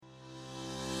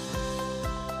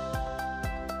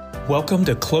Welcome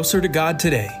to Closer to God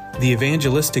Today, the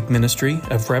evangelistic ministry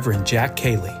of Reverend Jack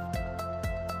Cayley.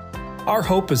 Our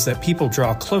hope is that people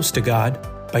draw close to God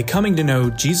by coming to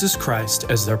know Jesus Christ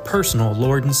as their personal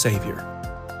Lord and Savior.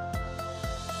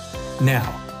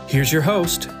 Now, here's your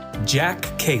host,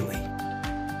 Jack Cayley.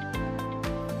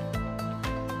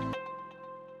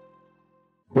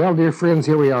 Well, dear friends,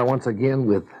 here we are once again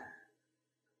with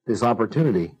this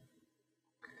opportunity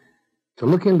to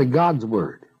look into God's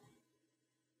Word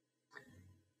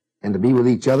and to be with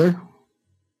each other,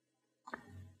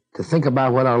 to think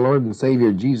about what our Lord and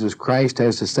Savior Jesus Christ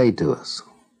has to say to us.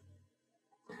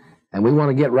 And we want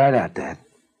to get right at that.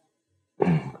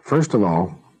 First of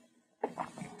all,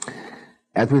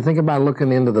 as we think about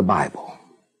looking into the Bible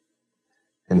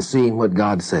and seeing what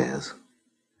God says,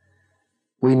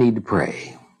 we need to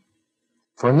pray.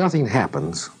 For nothing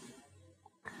happens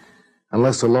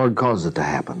unless the Lord causes it to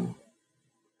happen.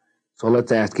 So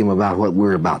let's ask Him about what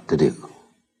we're about to do.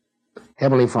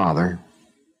 Heavenly Father,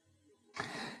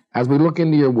 as we look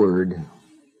into your Word,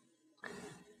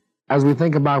 as we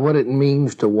think about what it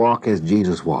means to walk as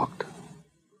Jesus walked,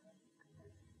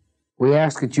 we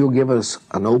ask that you'll give us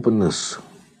an openness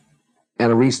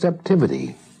and a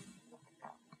receptivity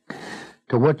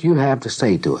to what you have to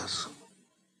say to us,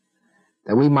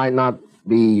 that we might not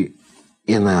be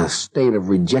in a state of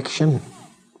rejection,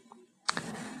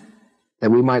 that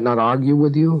we might not argue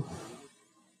with you,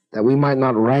 that we might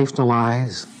not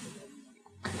rationalize,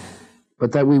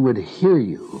 but that we would hear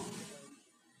you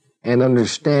and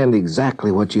understand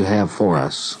exactly what you have for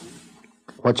us,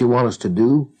 what you want us to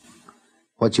do,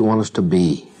 what you want us to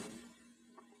be.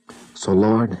 So,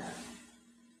 Lord,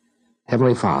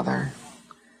 Heavenly Father,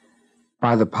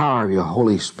 by the power of your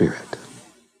Holy Spirit,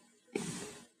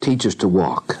 teach us to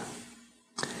walk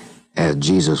as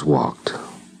Jesus walked.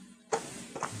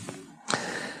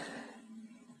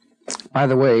 By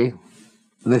the way,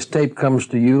 this tape comes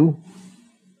to you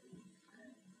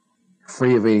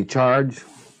free of any charge.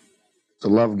 It's a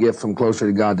love gift from Closer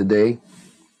to God Today.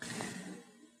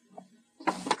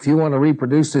 If you want to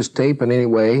reproduce this tape in any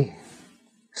way,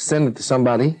 send it to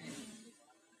somebody,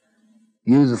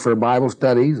 use it for Bible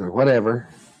studies or whatever,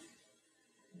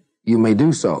 you may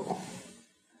do so.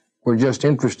 We're just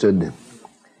interested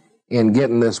in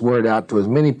getting this word out to as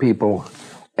many people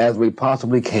as we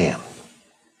possibly can.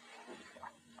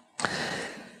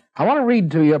 I want to read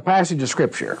to you a passage of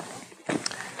Scripture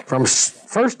from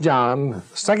 1 John,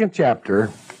 2nd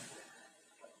chapter,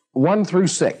 1 through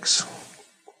 6.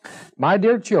 My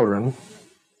dear children,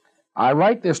 I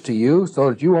write this to you so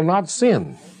that you will not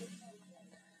sin.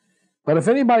 But if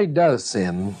anybody does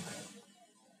sin,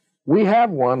 we have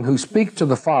one who speaks to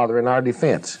the Father in our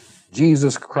defense,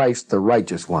 Jesus Christ, the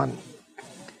righteous one.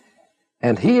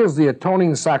 And he is the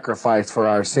atoning sacrifice for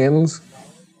our sins,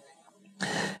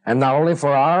 and not only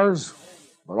for ours,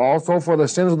 but also for the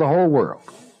sins of the whole world.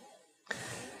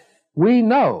 We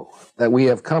know that we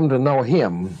have come to know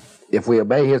him if we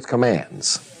obey his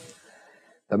commands.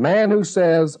 The man who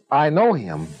says, I know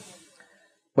him,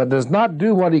 but does not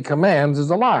do what he commands is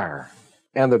a liar,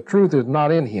 and the truth is not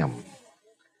in him.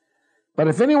 But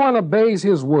if anyone obeys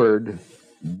his word,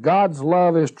 God's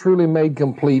love is truly made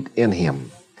complete in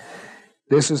him.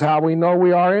 This is how we know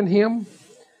we are in him.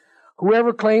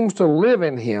 Whoever claims to live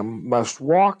in him must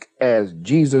walk as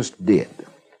Jesus did.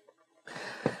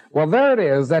 Well, there it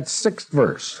is, that 6th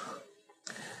verse.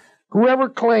 Whoever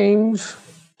claims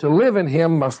to live in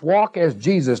him must walk as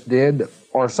Jesus did,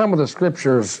 or some of the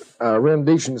scriptures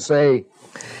renditions say,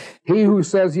 he who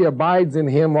says he abides in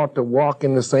him ought to walk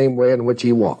in the same way in which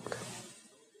he walked.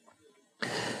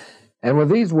 And with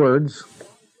these words,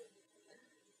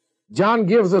 John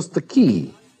gives us the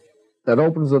key that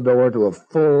opens the door to a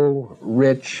full,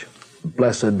 rich,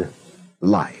 blessed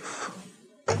life.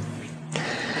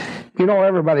 You know,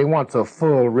 everybody wants a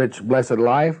full, rich, blessed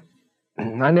life.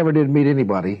 I never did meet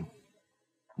anybody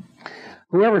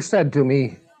who ever said to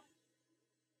me,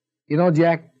 you know,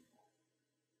 Jack,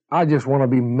 I just want to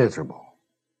be miserable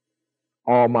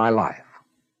all my life.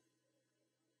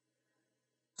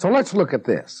 So let's look at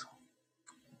this.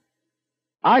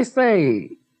 I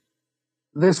say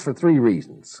this for 3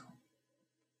 reasons.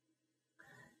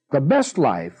 The best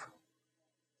life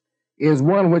is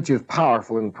one which is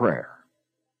powerful in prayer.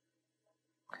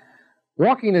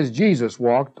 Walking as Jesus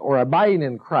walked, or abiding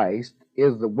in Christ,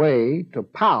 is the way to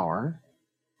power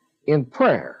in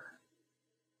prayer.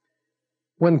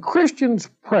 When Christians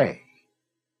pray,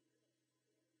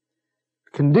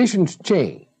 conditions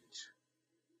change.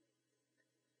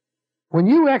 When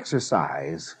you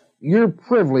exercise your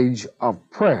privilege of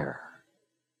prayer,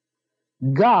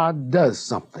 God does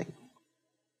something.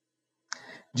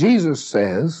 Jesus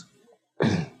says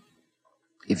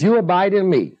If you abide in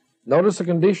me, notice the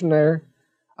condition there,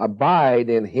 abide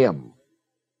in him.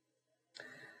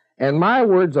 And my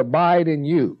words abide in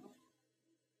you.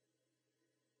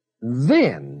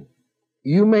 Then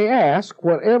you may ask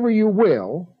whatever you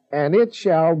will, and it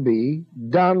shall be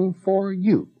done for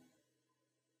you.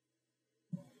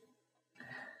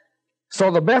 So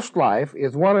the best life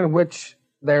is one in which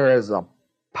there is a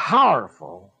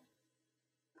powerful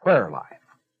prayer life.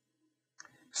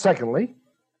 Secondly,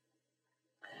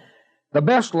 the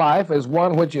best life is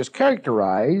one which is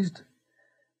characterized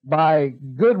by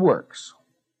good works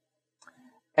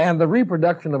and the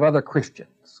reproduction of other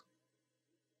Christians.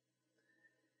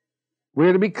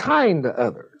 We're to be kind to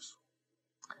others.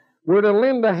 We're to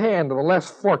lend a hand to the less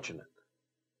fortunate.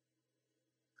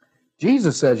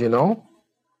 Jesus says,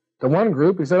 to one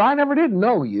group, he said, I never did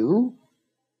know you.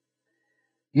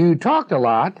 You talked a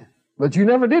lot, but you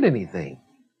never did anything.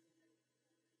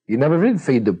 You never did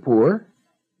feed the poor,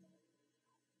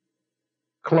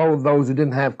 clothe those who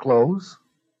didn't have clothes.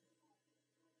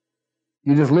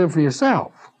 You just lived for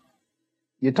yourself.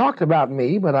 You talked about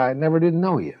me, but I never did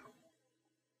know you.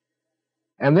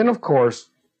 And then, of course,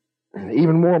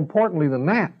 even more importantly than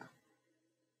that,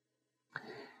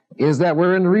 is that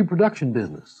we're in the reproduction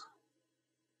business.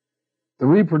 The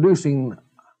reproducing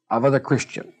of other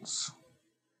Christians.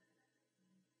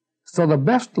 So the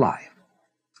best life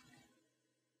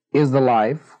is the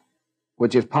life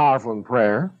which is powerful in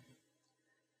prayer,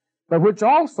 but which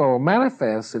also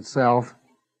manifests itself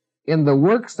in the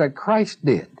works that Christ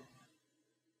did.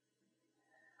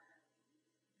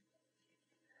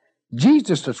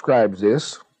 Jesus describes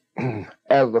this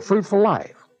as the fruitful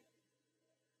life.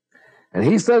 And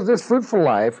he says this fruitful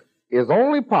life is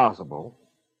only possible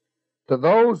to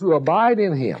those who abide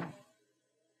in him.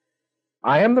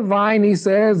 I am the vine, he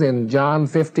says in John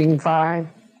 15:5.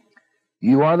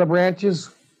 You are the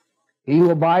branches. He who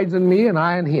abides in me and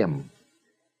I in him.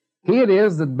 He it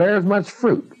is that bears much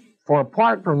fruit. For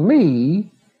apart from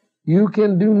me, you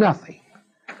can do nothing.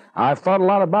 I've thought a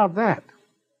lot about that.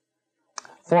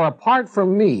 For apart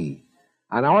from me,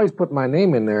 and I always put my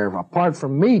name in there, apart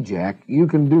from me, Jack, you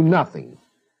can do nothing.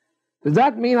 Does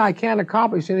that mean I can't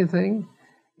accomplish anything?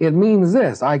 It means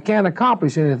this: I can't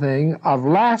accomplish anything of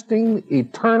lasting,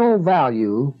 eternal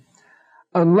value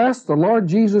unless the Lord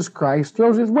Jesus Christ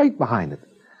throws his weight behind it,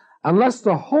 unless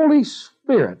the Holy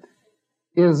Spirit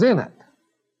is in it.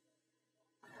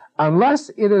 Unless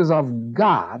it is of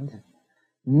God,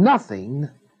 nothing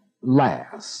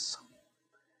lasts.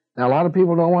 Now, a lot of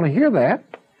people don't want to hear that.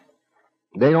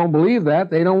 They don't believe that.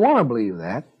 They don't want to believe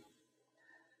that.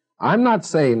 I'm not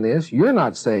saying this. You're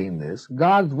not saying this.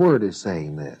 God's Word is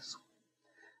saying this.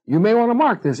 You may want to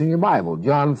mark this in your Bible.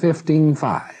 John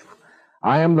 15:5.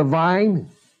 I am the vine,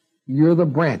 you're the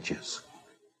branches.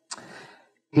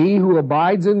 He who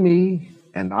abides in me,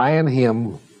 and I in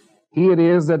him, he it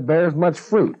is that bears much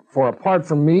fruit. For apart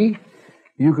from me,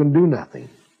 you can do nothing.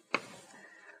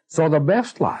 So the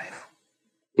best life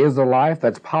is a life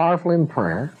that's powerful in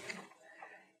prayer.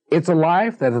 It's a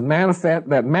life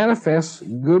that manifests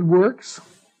good works,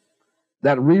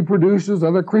 that reproduces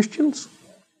other Christians.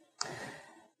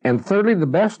 And thirdly, the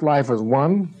best life is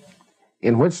one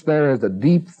in which there is a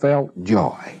deep felt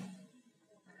joy.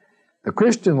 The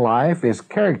Christian life is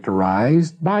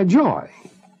characterized by joy.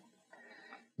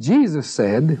 Jesus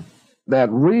said that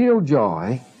real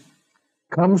joy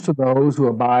comes to those who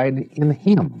abide in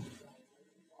him.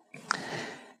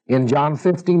 In John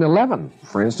 15:11,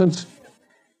 for instance,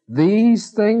 these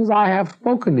things I have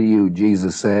spoken to you,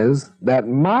 Jesus says, that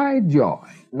my joy,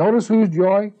 notice whose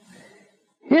joy?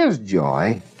 His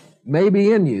joy may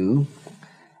be in you,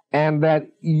 and that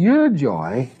your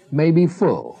joy may be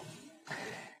full.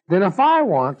 Then if I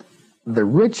want the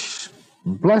rich,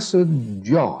 blessed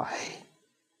joy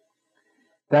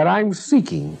that I'm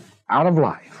seeking out of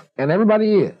life, and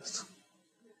everybody is,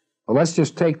 well, let's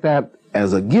just take that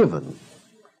as a given.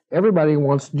 Everybody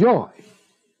wants joy.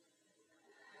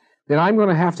 Then I'm going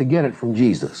to have to get it from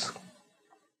Jesus.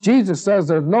 Jesus says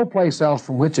there's no place else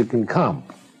from which it can come.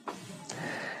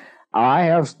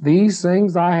 These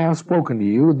things I have spoken to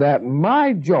you, that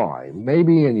my joy may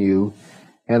be in you,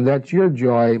 and that your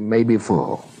joy may be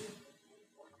full.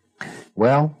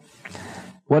 Well,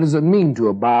 what does it mean to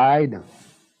abide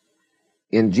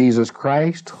in Jesus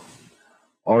Christ,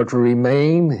 or to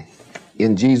remain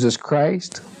in Jesus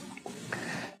Christ,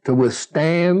 to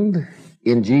withstand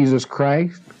in Jesus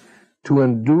Christ, to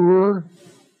endure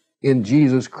in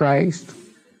Jesus Christ,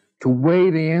 to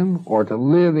wait in or to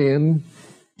live in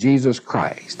Jesus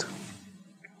Christ?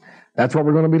 That's what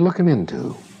we're going to be looking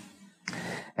into.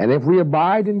 And if we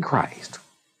abide in Christ,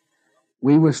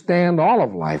 we withstand all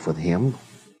of life with Him,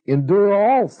 endure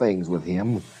all things with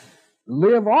Him,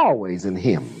 live always in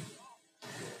Him.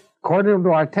 According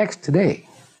to our text today,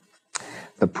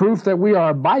 the proof that we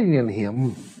are abiding in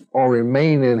Him, or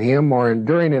remain in Him, or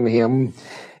enduring in Him,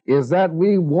 is that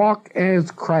we walk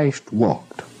as Christ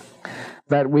walked,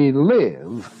 that we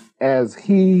live as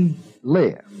He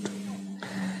lived.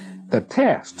 The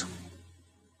test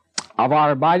of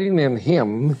our abiding in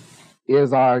Him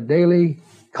is our daily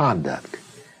conduct.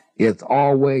 It's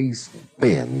always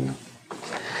been.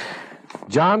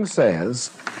 John says,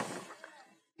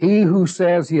 he who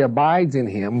says he abides in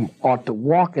Him ought to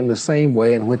walk in the same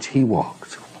way in which He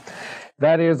walks.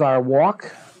 That is, our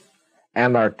walk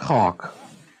and our talk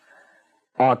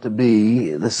ought to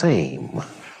be the same,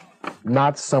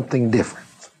 not something different.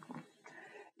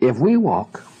 If we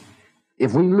walk,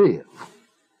 if we live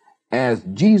as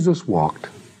Jesus walked,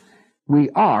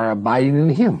 we are abiding in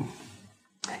Him.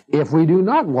 If we do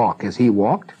not walk as He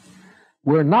walked,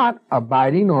 we're not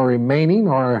abiding or remaining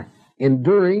or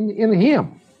enduring in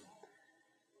Him.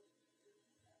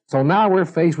 So now we're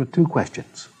faced with two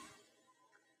questions.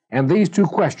 And these two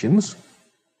questions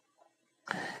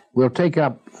will take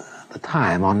up the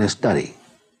time on this study.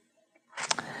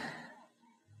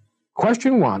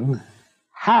 Question one,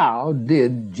 how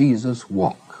did Jesus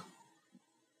walk?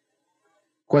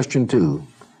 Question two,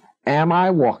 am I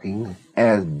walking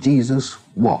as Jesus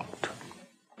walked?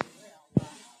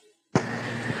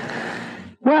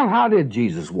 Well, how did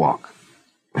Jesus walk?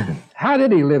 How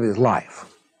did He live His life?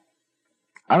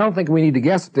 I don't think we need to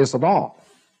guess at this at all.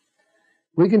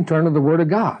 We can turn to the Word of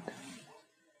God.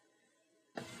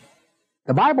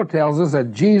 The Bible tells us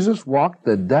that Jesus walked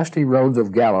the dusty roads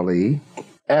of Galilee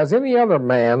as any other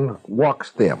man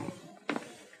walks them.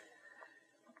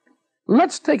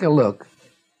 Let's take a look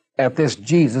at this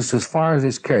Jesus as far as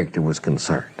His character was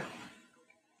concerned.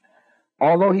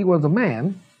 Although He was a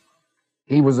man,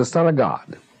 He was the Son of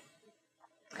God.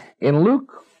 In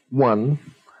Luke 1,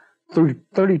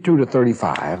 32 to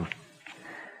 35,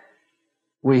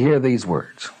 we hear these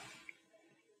words.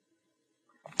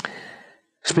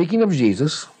 Speaking of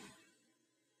Jesus,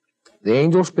 the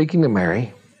angel speaking to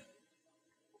Mary,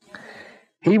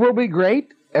 He will be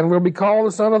great and will be called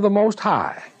the Son of the Most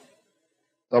High.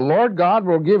 The Lord God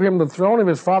will give Him the throne of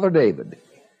His father David,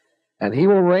 and He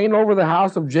will reign over the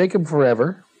house of Jacob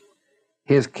forever.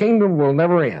 His kingdom will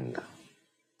never end.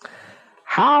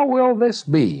 How will this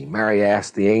be, Mary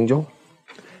asked the angel,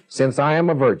 since I am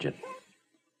a virgin?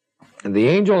 And the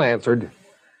angel answered,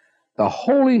 the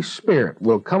Holy Spirit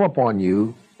will come upon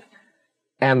you,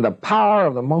 and the power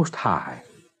of the Most High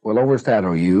will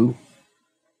overshadow you.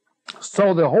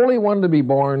 So the Holy One to be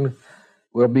born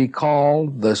will be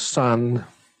called the Son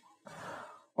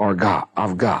of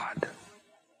God.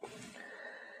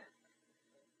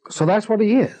 So that's what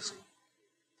He is.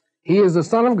 He is the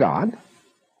Son of God,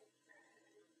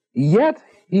 yet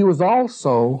He was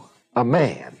also a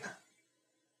man.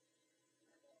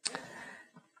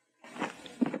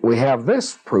 We have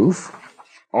this proof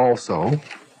also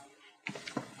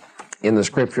in the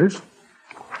Scriptures.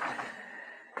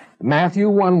 Matthew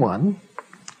 1:1,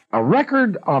 a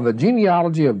record of the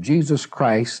genealogy of Jesus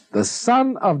Christ, the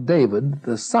son of David,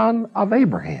 the son of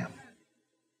Abraham.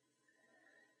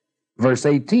 Verse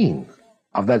 18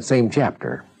 of that same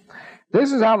chapter.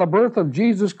 This is how the birth of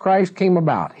Jesus Christ came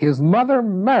about. His mother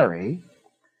Mary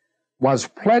was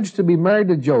pledged to be married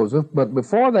to Joseph, but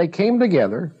before they came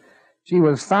together, she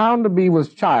was found to be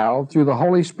with child through the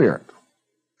Holy Spirit.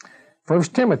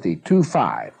 1 Timothy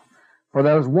 2:5. For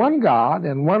there is one God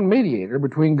and one mediator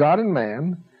between God and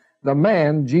man, the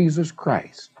man Jesus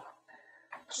Christ.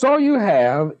 So you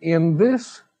have in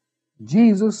this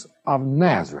Jesus of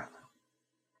Nazareth,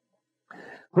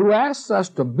 who asks us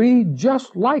to be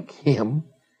just like Him,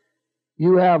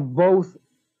 you have both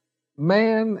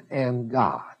man and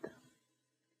God.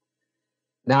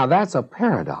 Now that's a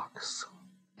paradox,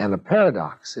 and a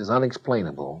paradox is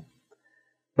unexplainable,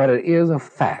 but it is a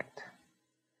fact.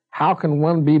 How can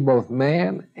one be both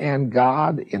man and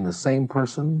God in the same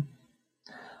person?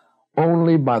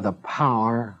 Only by the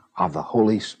power of the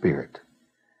Holy Spirit.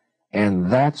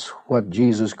 And that's what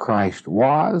Jesus Christ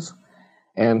was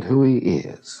and who He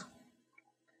is.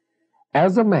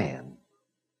 As a man,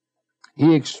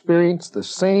 He experienced the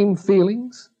same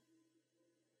feelings,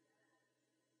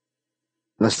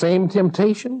 the same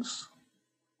temptations,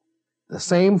 the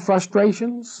same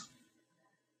frustrations,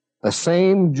 the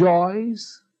same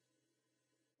joys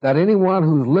that anyone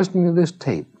who's listening to this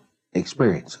tape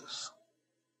experiences.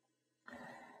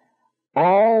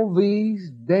 All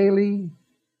these daily,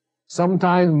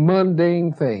 sometimes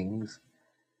mundane things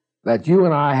that you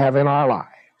and I have in our lives,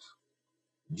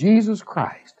 Jesus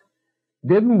Christ,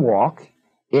 didn't walk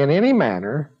in any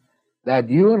manner that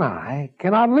you and I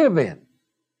cannot live in.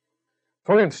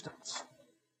 For instance,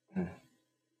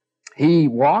 he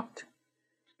walked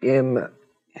in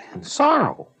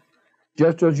sorrow,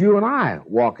 just as you and I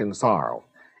walk in sorrow.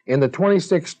 In the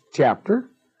 26th chapter,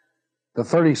 the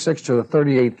 36th to the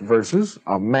 38th verses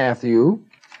of Matthew,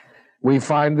 we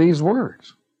find these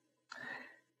words.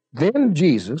 Then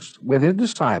Jesus, with his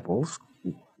disciples,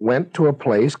 went to a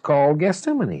place called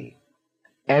Gethsemane,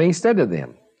 and he said to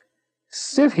them,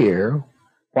 sit here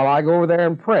while I go over there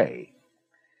and pray.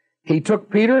 He took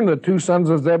Peter and the two sons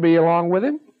of Zebedee along with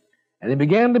him, and he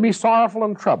began to be sorrowful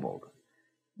and troubled.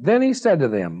 Then he said to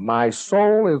them, my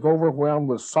soul is overwhelmed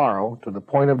with sorrow to the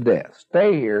point of death.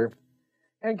 Stay here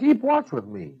and keep watch with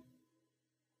me.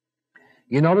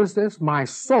 You notice this? My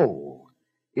soul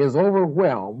is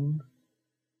overwhelmed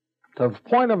to the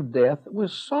point of death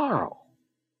with sorrow.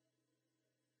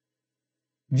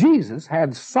 Jesus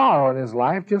had sorrow in his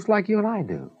life just like you and I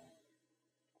do.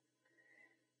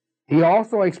 He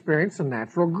also experienced a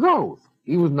natural growth.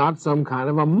 He was not some kind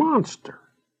of a monster.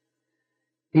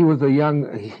 He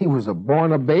was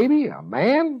born a baby, a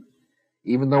man,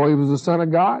 even though he was the Son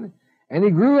of God, and he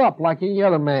grew up like any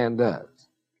other man does.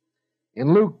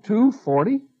 In Luke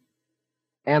 2:40,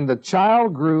 and the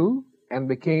child grew and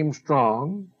became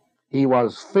strong. He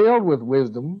was filled with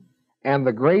wisdom, and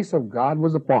the grace of God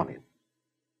was upon him.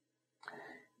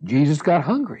 Jesus got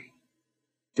hungry,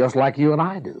 just like you and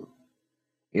I do.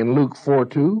 In Luke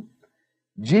 4:2,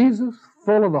 Jesus,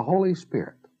 full of the Holy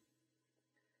Spirit,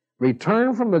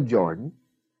 returned from the Jordan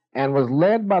and was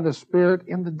led by the Spirit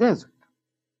in the desert,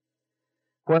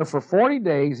 where for 40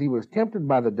 days he was tempted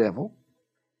by the devil.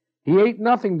 He ate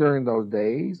nothing during those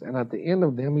days, and at the end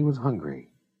of them he was hungry.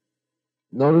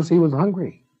 Notice he was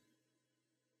hungry,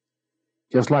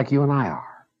 just like you and I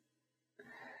are.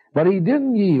 But he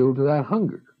didn't yield to that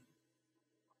hunger.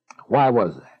 Why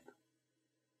was that?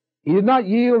 He did not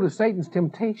yield to Satan's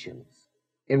temptations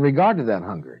in regard to that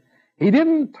hunger. He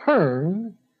didn't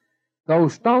turn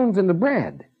those stones into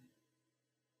bread.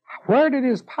 Where did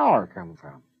his power come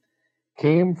from?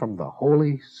 Came from the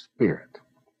Holy Spirit.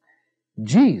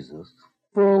 Jesus,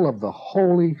 full of the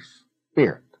Holy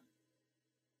Spirit.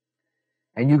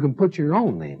 And you can put your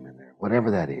own name in there,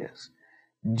 whatever that is.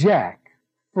 Jack,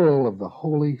 full of the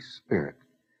Holy Spirit,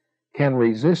 can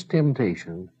resist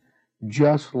temptation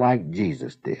just like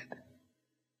Jesus did.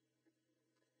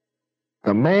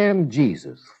 The man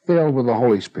Jesus, filled with the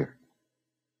Holy Spirit.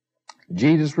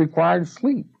 Jesus required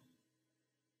sleep,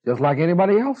 just like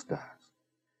anybody else does.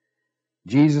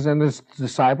 Jesus and his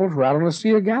disciples were out on the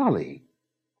Sea of Galilee.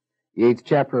 The 8th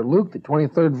chapter of Luke, the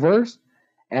 23rd verse,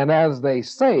 and as they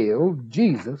sailed,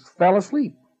 Jesus fell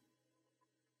asleep.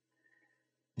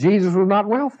 Jesus was not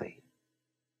wealthy.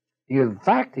 He was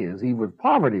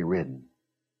poverty-ridden,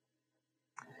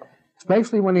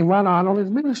 especially when he went out on his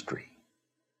ministry.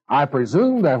 I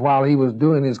presume that while he was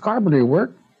doing his carpentry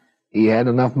work, he had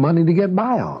enough money to get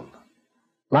by on,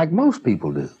 like most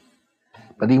people do.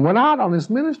 But he went out on his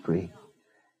ministry,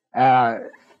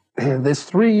 this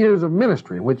 3 years of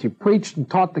ministry in which he preached and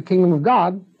taught the kingdom of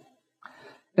God,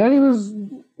 and he was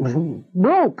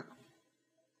broke.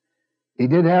 He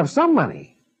did have some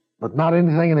money, but not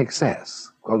anything in excess,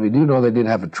 because we do know they did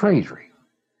have a treasury.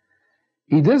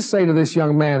 He did say to this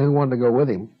young man who wanted to go with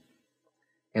him,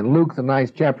 in Luke, the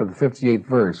 9th chapter, the 58th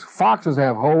verse, foxes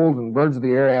have holes and birds of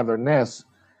the air have their nests,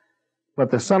 but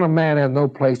the Son of Man has no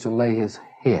place to lay his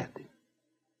head.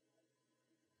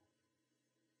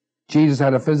 Jesus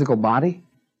had a physical body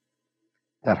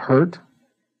that hurt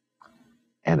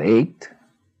and ached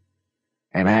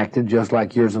and acted just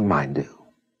like yours and mine do.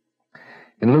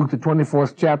 In Luke, the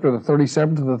 24th chapter, the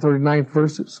 37th to the 39th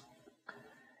verses,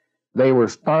 they were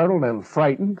startled and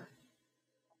frightened,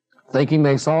 thinking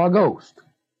they saw a ghost.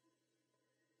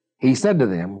 He said to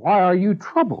them, why are you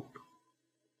troubled?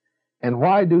 And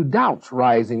why do doubts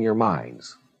rise in your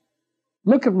minds?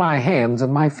 Look at my hands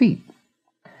and my feet.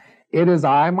 It is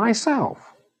I myself.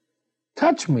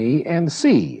 Touch me and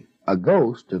see. A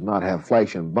ghost does not have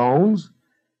flesh and bones,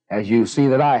 as you see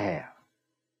that I have.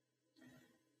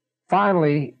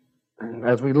 Finally,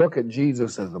 as we look at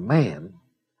Jesus as a man,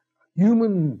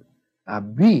 human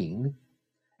being,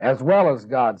 as well as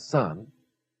God's Son,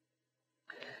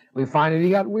 we find that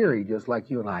he got weary, just like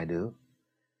you and I do.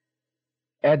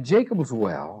 At Jacob's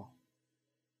well,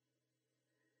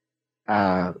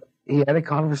 he had a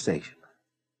conversation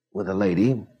with a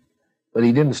lady, but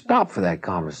he didn't stop for that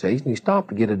conversation. He stopped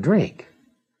to get a drink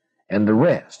and to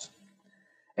rest.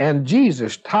 And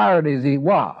Jesus, tired as he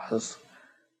was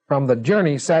from the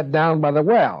journey, sat down by the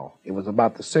well. It was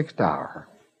about the 6th hour.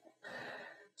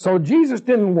 So Jesus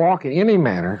didn't walk in any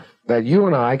manner that you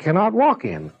and I cannot walk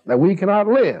in, that we cannot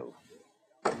live.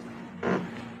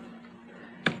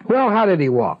 Well, how did he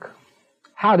walk?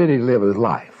 How did he live his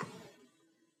life?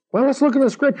 Well, let's look in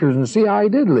the Scriptures and see how he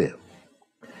did live.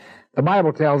 The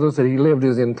Bible tells us that he lived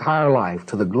his entire life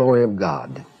to the glory of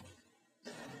God.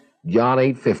 John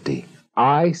 8:50,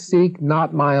 I seek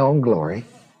not my own glory.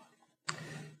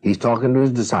 He's talking to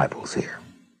his disciples here.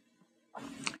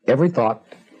 Every thought,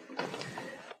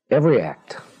 every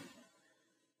act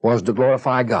was to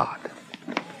glorify God.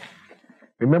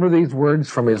 Remember these words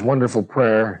from his wonderful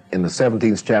prayer in the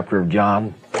 17th chapter of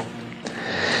John?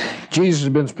 Jesus has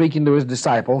been speaking to his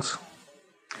disciples.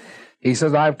 He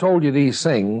says, I've told you these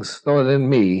things so that in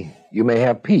me you may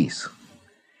have peace.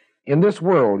 In this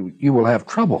world you will have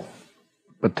trouble,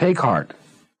 but take heart,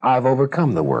 I've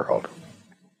overcome the world.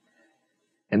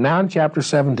 And now in chapter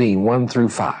 17, 1 through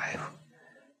 5,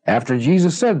 after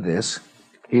Jesus said this,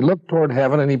 he looked toward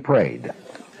heaven and he prayed,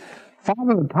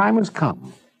 Father, the time has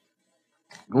come.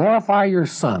 Glorify your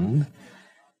Son,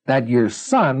 that your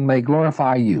Son may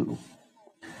glorify you.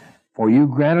 For you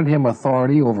granted him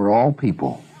authority over all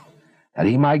people, that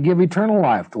he might give eternal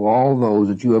life to all those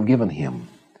that you have given him.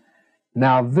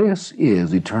 Now this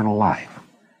is eternal life,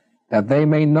 that they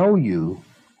may know you,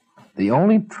 the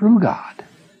only true God,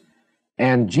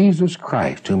 and Jesus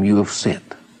Christ whom you have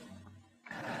sent.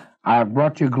 I have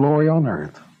brought you glory on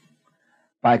earth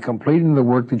by completing the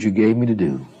work that you gave me to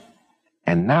do.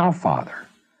 And now, Father,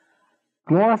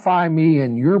 glorify me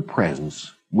in your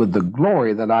presence with the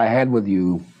glory that I had with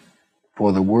you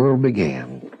before the world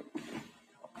began.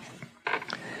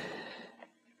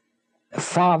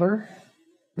 Father,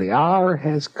 the hour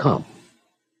has come.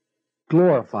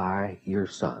 Glorify your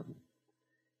Son.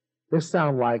 This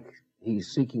sounds like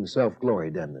he's seeking self-glory,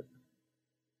 doesn't it?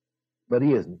 But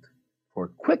he isn't. For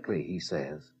quickly, he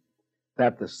says,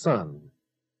 that the Son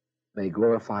may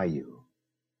glorify you.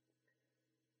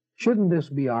 Shouldn't this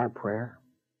be our prayer?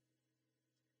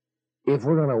 If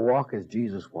we're going to walk as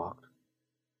Jesus walked,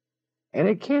 and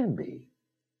it can be,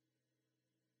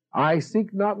 I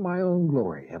seek not my own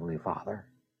glory, Heavenly Father.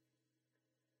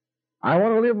 I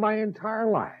want to live my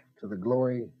entire life to the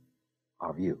glory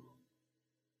of you,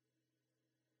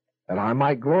 that I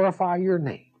might glorify your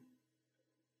name.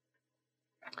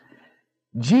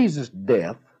 Jesus'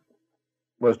 death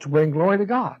was to bring glory to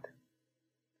God.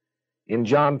 In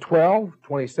John 12,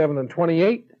 27 and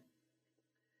 28,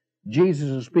 Jesus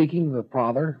is speaking to the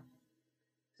Father,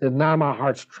 said, now my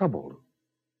heart's troubled.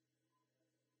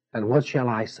 And what shall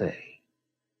I say?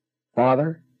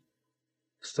 Father,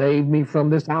 save me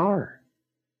from this hour.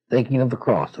 Thinking of the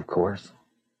cross, of course.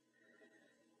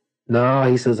 No,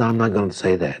 he says, I'm not going to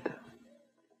say that.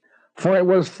 For it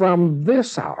was from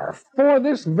this hour, for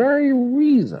this very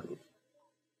reason,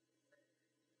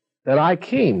 that I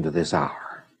came to this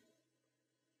hour.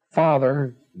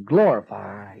 Father,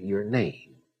 glorify your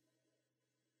name.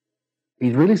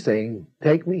 He's really saying,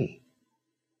 take me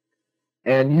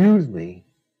and use me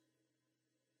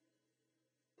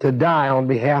to die on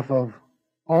behalf of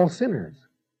all sinners,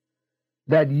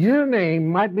 that your name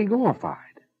might be glorified.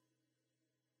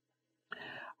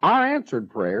 Our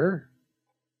answered prayer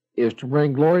is to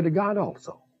bring glory to God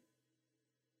also.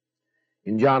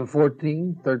 In John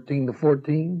 14, 13 to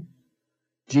 14,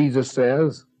 Jesus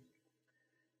says,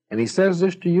 and he says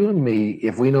this to you and me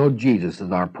if we know Jesus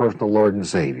as our personal Lord and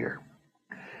Savior.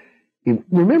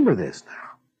 Remember this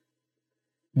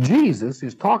now. Jesus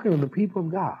is talking to the people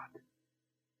of God.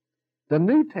 The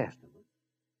New Testament,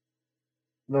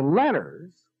 the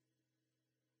letters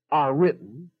are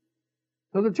written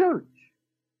to the church.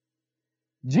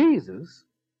 Jesus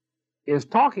is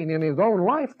talking in his own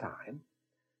lifetime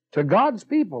to God's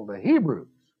people, the Hebrews.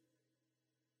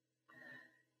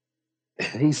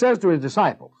 He says to his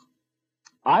disciples,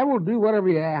 I will do whatever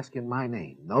you ask in my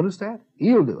name. Notice that?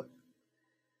 He'll do it.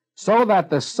 So that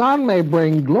the Son may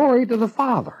bring glory to the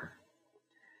Father.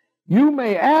 You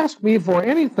may ask me for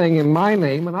anything in my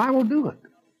name, and I will do it.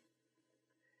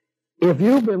 If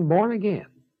you've been born again,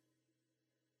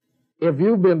 if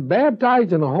you've been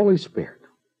baptized in the Holy Spirit,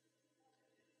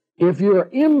 if you're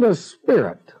in the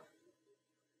Spirit,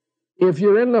 if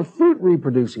you're in the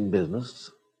fruit-reproducing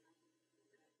business,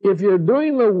 if you're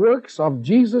doing the works of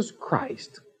Jesus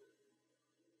Christ,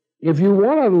 if you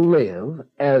want to live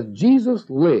as Jesus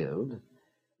lived,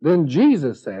 then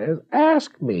Jesus says,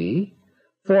 ask me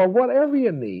for whatever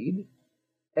you need,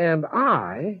 and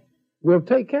I will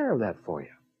take care of that for you.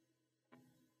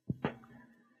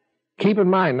 Keep in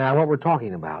mind now what we're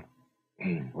talking about.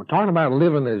 We're talking about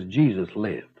living as Jesus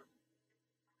lived.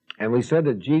 And we said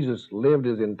that Jesus lived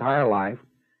his entire life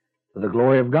to the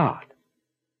glory of God.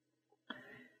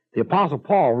 The Apostle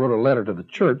Paul wrote a letter to the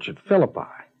church at Philippi.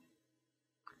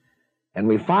 And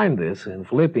we find this in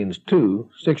Philippians 2,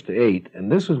 6-8,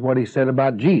 and this is what he said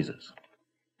about Jesus.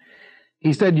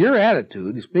 He said, your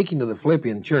attitude, speaking to the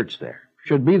Philippian church there,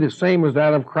 should be the same as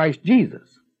that of Christ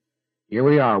Jesus. Here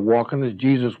we are, walking as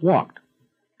Jesus walked.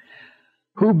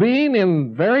 Who being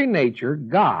in very nature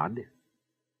God,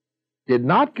 did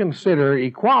not consider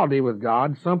equality with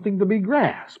God something to be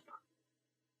grasped,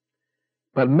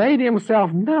 but made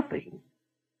himself nothing,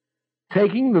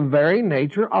 taking the very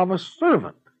nature of a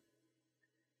servant,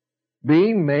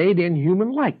 being made in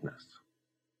human likeness,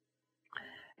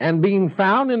 and being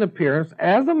found in appearance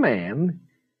as a man,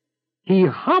 he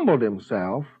humbled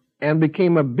himself and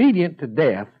became obedient to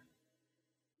death,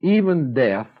 even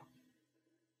death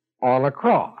on a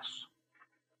cross.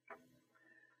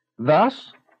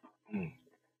 Thus,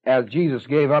 as Jesus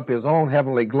gave up his own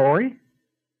heavenly glory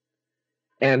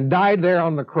and died there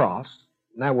on the cross,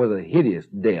 and that was a hideous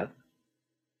death.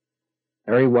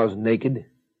 There he was naked,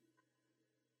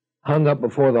 hung up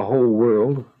before the whole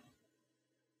world,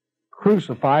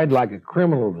 crucified like a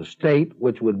criminal of the state,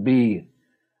 which would be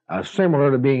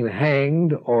similar to being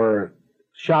hanged or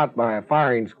shot by a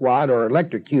firing squad or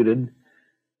electrocuted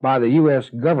by the U.S.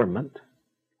 government,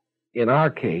 in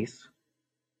our case,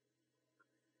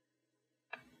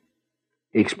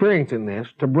 experiencing this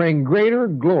to bring greater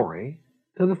glory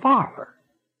to the Father.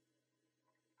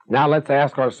 Now let's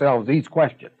ask ourselves these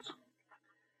questions.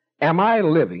 Am I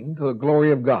living to the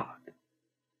glory of God?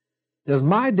 Does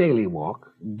my daily walk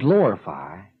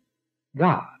glorify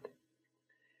God?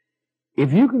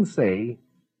 If you can say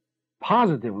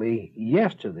positively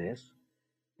yes to this,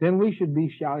 then we should be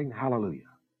shouting hallelujah.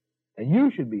 And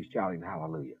you should be shouting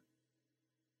hallelujah.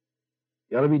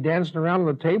 You ought to be dancing around on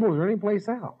the tables or any place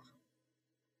else.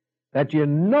 That you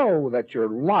know that your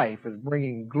life is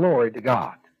bringing glory to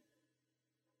God.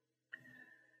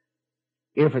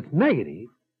 If it's negative,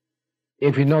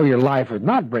 if you know your life is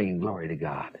not bringing glory to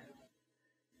God,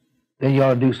 then you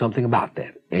ought to do something about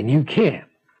that. And you can.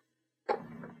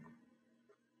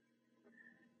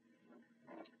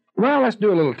 Well, let's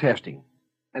do a little testing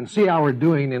and see how we're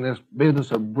doing in this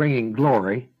business of bringing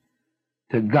glory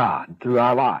to God through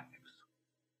our lives.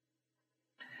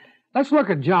 Let's look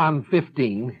at John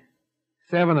 15,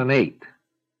 7 and 8,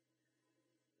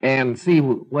 and see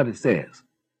what it says.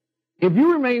 If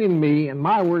you remain in me and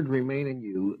my words remain in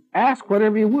you, ask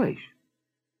whatever you wish,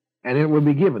 and it will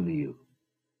be given to you.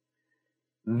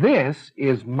 This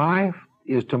is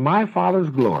to my Father's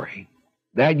glory,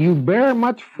 that you bear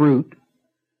much fruit,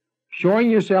 showing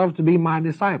yourselves to be my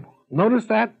disciples. Notice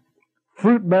that?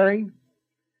 Fruit bearing.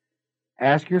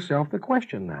 Ask yourself the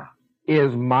question now.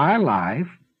 Is my life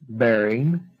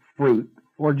bearing fruit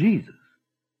for Jesus?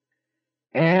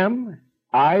 Am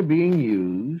I being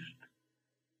used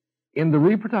in the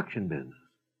reproduction business?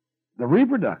 The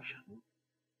reproduction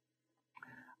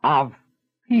of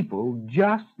people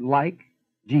just like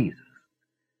Jesus.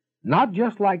 Not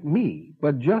just like me,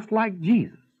 but just like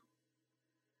Jesus.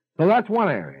 So that's one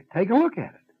area. Take a look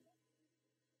at it.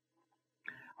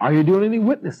 Are you doing any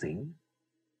witnessing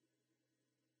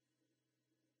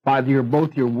by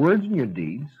both your words and your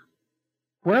deeds,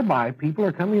 whereby people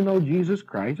are coming to know Jesus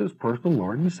Christ as personal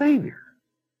Lord and Savior?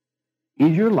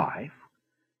 Is your life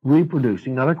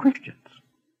reproducing other Christians?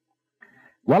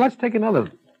 Well, let's take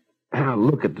another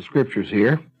look at the scriptures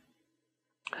here.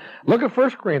 Look at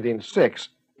 1 Corinthians 6,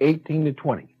 18 to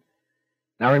 20.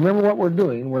 Now remember what we're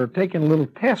doing. We're taking a little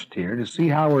test here to see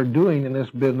how we're doing in this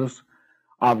business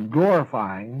of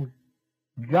glorifying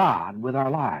God with our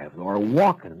lives, or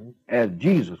walking as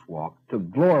Jesus walked to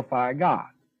glorify God.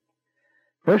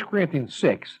 1 Corinthians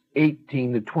 6,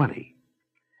 18 to 20.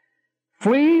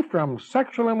 Flee from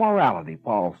sexual immorality,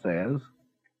 Paul says.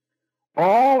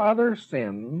 All other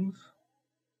sins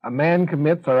a man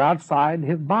commits are outside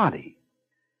his body,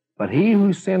 but he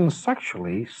who sins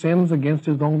sexually sins against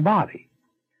his own body.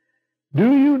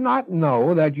 Do you not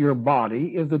know that your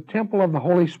body is the temple of the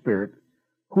Holy Spirit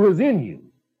who is in you,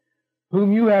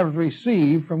 whom you have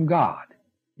received from God?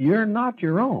 You're not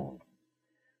your own.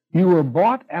 You were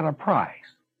bought at a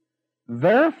price.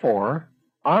 Therefore,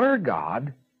 honor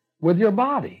God with your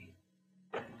body.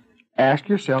 Ask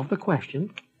yourself the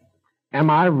question, am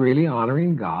I really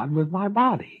honoring God with my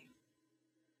body?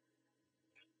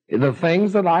 The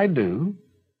things that I do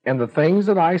and the things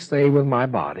that I say with my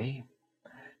body,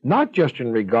 not just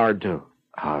in regard to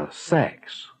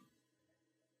sex,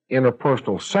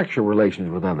 interpersonal sexual relations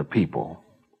with other people,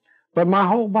 but my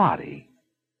whole body.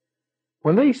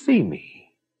 When they see me,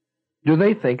 do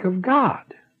they think of God?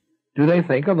 Do they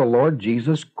think of the Lord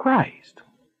Jesus Christ?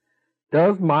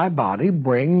 Does my body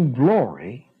bring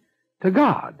glory to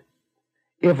God.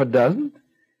 If it doesn't,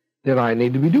 then I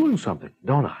need to be doing something,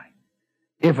 don't I?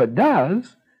 If it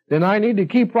does, then I need to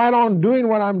keep right on doing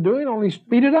what I'm doing, only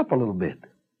speed it up a little bit.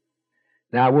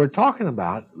 Now, we're talking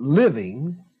about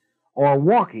living or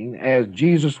walking as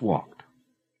Jesus walked.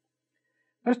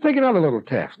 Let's take another little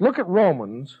text. Look at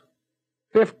Romans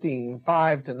 15,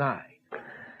 5-9.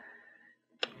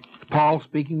 Paul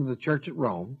speaking to the church at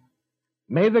Rome.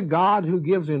 May the God who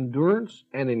gives endurance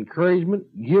and encouragement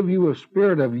give you a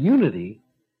spirit of unity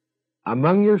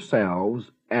among yourselves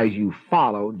as you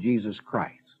follow Jesus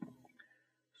Christ,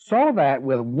 so that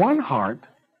with one heart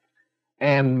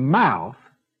and mouth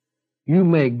you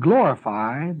may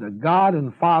glorify the God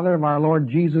and Father of our Lord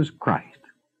Jesus Christ.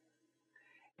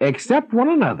 Accept one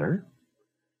another,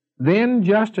 then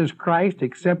just as Christ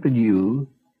accepted you,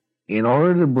 in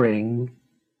order to bring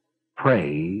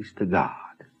praise to God.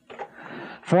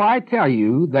 For I tell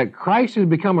you that Christ has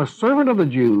become a servant of the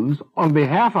Jews on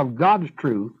behalf of God's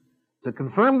truth to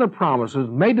confirm the promises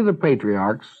made to the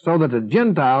patriarchs so that the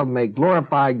Gentiles may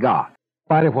glorify God. In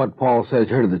spite of what Paul says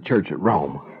here to the church at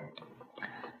Rome,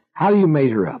 how do you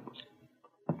measure up?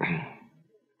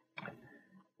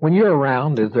 When you're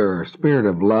around, is there a spirit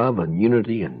of love and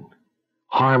unity and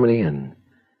harmony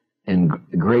and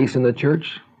grace in the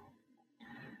church?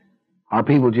 Are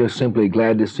people just simply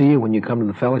glad to see you when you come to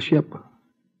the fellowship?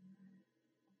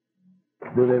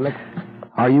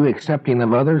 Are you accepting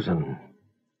of others and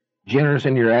generous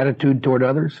in your attitude toward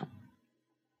others?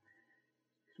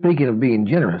 Speaking of being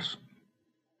generous,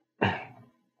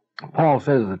 Paul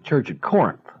says to the church at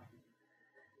Corinth,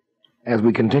 as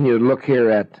we continue to look here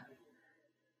at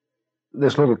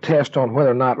this little test on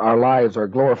whether or not our lives are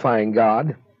glorifying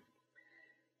God,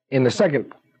 in the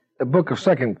book of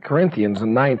 2 Corinthians, the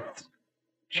 9th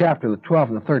chapter, the 12th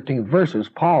and the 13th verses,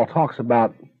 Paul talks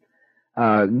about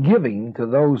giving to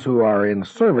those who are in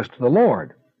service to the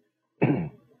Lord.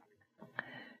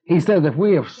 He says, if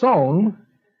we have sown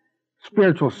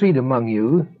spiritual seed among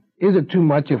you, is it too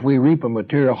much if we reap a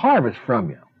material harvest from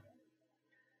you?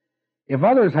 If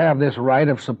others have this right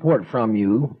of support from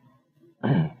you,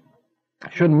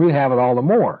 shouldn't we have it all the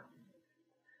more?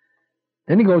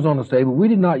 Then he goes on to say, but we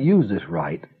did not use this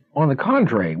right. On the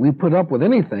contrary, we put up with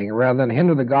anything rather than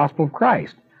hinder the gospel of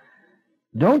Christ.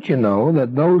 Don't you know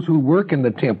that those who work in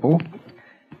the temple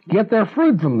get their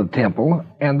fruit from the temple,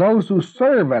 and those who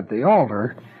serve at the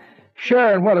altar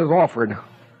share in what is offered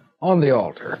on the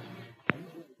altar?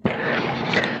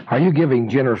 Are you giving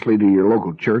generously to your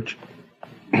local church?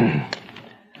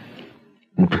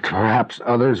 Perhaps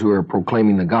others who are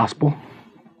proclaiming the gospel?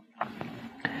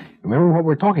 Remember what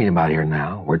we're talking about here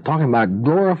now. We're talking about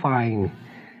glorifying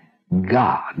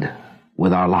God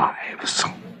with our lives.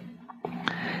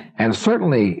 And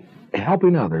certainly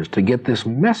helping others to get this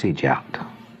message out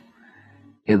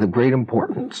is of great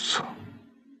importance.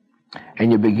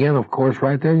 And you begin, of course,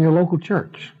 right there in your local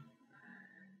church.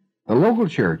 The local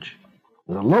church,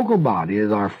 the local body,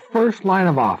 is our first line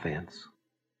of offense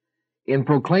in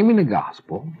proclaiming the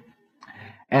gospel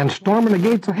and storming the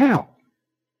gates of hell.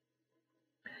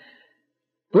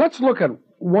 Let's look at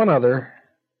one other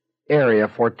area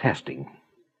for testing.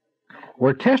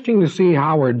 We're testing to see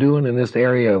how we're doing in this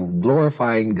area of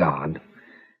glorifying God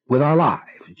with our lives.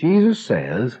 Jesus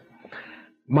says,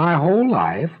 my whole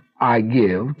life I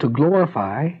give to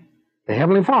glorify the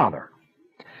Heavenly Father.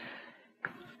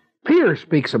 Peter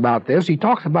speaks about this. He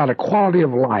talks about a quality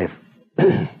of life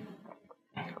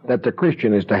that the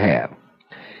Christian is to have.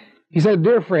 He said,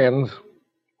 dear friends,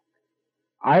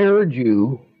 I urge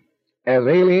you as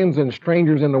aliens and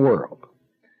strangers in the world.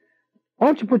 Why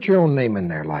don't you put your own name in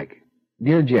there, like,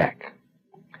 Dear Jack,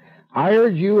 I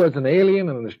urge you as an alien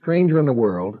and a stranger in the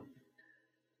world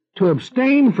to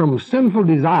abstain from sinful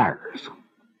desires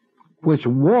which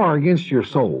war against your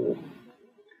soul.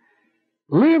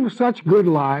 Live such good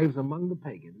lives among the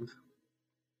pagans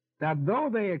that though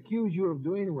they accuse you of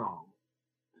doing wrong,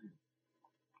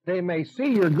 they may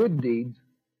see your good deeds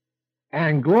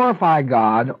and glorify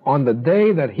God on the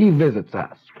day that He visits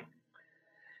us.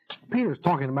 Peter's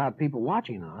talking about people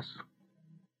watching us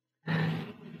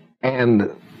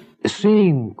and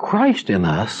seeing Christ in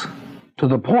us to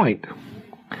the point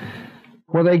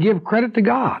where they give credit to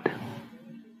God,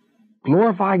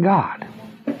 glorify God.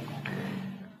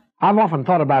 I've often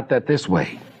thought about that this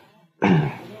way.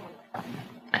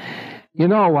 You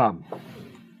know,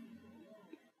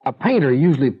 a painter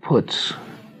usually puts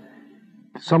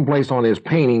someplace on his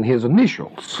painting his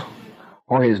initials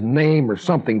or his name or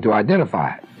something to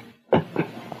identify it.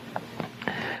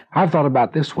 I've thought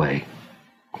about this way.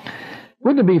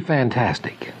 Wouldn't it be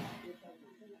fantastic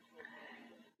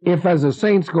if, as the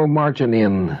saints go marching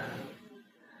in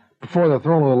before the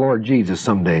throne of the Lord Jesus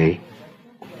someday,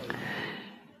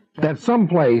 that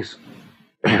someplace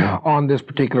on this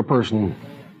particular person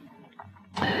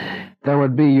there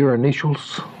would be your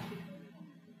initials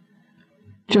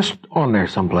just on there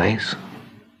someplace,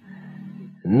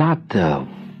 not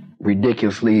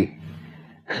ridiculously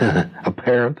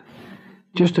apparent,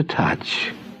 just a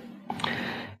touch.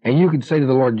 And you could say to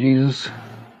the Lord Jesus,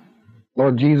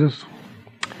 Lord Jesus,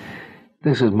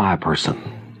 this is my person.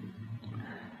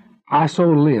 I so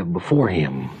live before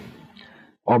him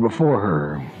or before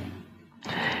her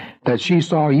that she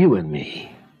saw you in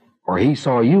me, or he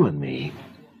saw you in me,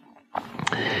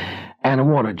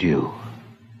 and wanted you.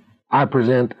 I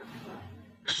present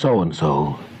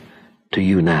so-and-so to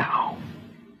you now.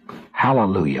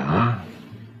 Hallelujah, huh?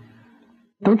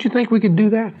 Don't you think we could do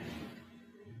that?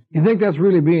 You think that's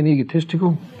really being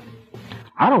egotistical?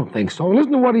 I don't think so.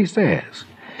 Listen to what he says.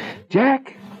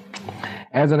 Jack,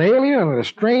 as an alien and a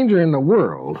stranger in the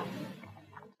world,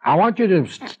 I want you to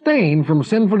abstain from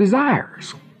sinful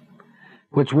desires,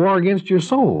 which war against your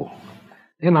soul.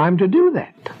 And I'm to do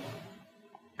that.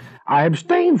 I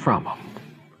abstain from them.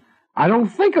 I don't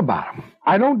think about them.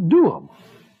 I don't do them.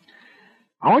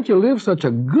 I want you to live such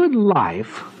a good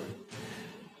life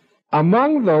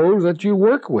among those that you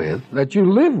work with, that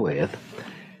you live with,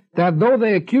 that though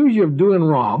they accuse you of doing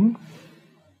wrong,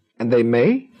 and they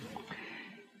may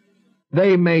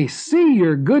see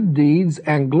your good deeds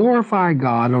and glorify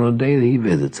God on the day that he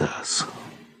visits us.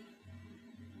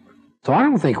 So I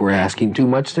don't think we're asking too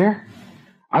much there.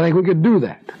 I think we could do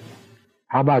that.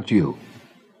 How about you?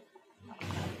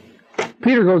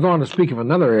 Peter goes on to speak of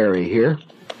another area here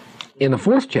in the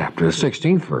 4th chapter, the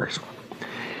 16th verse.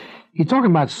 He's talking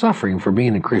about suffering for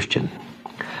being a Christian.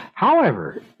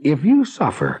 However, if you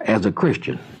suffer as a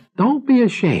Christian, don't be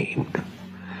ashamed,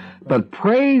 but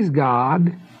praise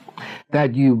God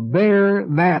that you bear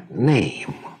that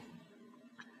name.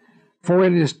 For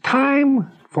it is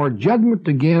time for judgment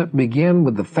to begin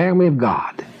with the family of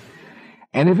God.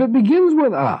 And if it begins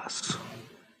with us,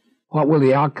 what will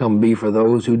the outcome be for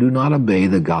those who do not obey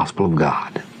the gospel of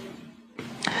God?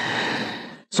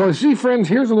 So you see, friends,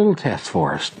 here's a little test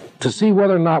for us to see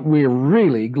whether or not we're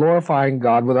really glorifying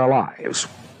God with our lives.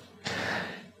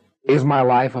 Is my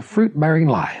life a fruit-bearing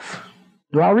life?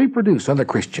 Do I reproduce other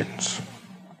Christians?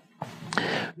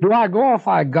 Do I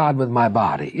glorify God with my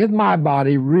body? Is my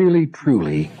body really,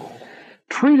 truly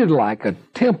treated like a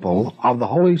temple of the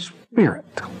Holy Spirit?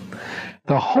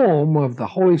 The home of the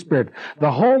Holy Spirit,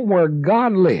 the home where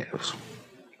God lives.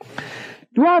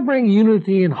 Do I bring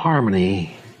unity and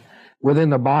harmony within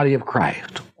the body of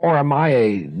Christ? Or am I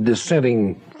a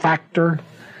dissenting factor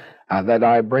that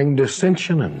I bring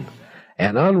dissension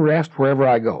and unrest wherever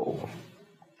I go?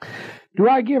 Do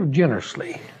I give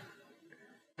generously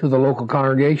to the local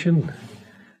congregation?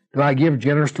 Do I give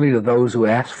generously to those who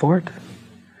ask for it?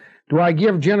 Do I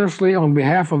give generously on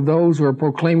behalf of those who are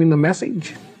proclaiming the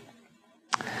message?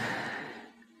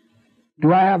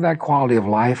 Do I have that quality of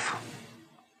life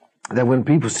that when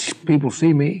people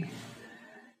see me,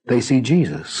 they see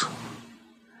Jesus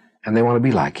and they want to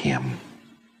be like him?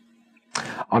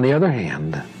 On the other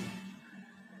hand,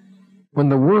 when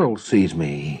the world sees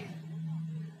me,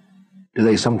 do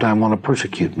they sometimes want to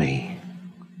persecute me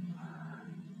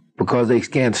because they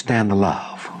can't stand the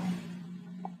love?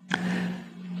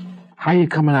 How are you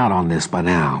coming out on this by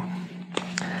now?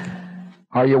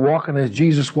 Are you walking as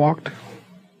Jesus walked?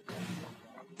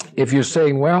 If you're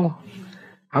saying, well,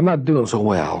 I'm not doing so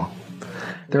well,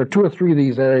 there are 2 or 3 of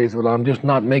these areas that I'm just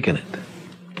not making it.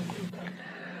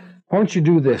 Why don't you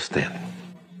do this then?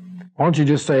 Why don't you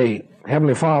just say,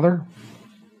 Heavenly Father,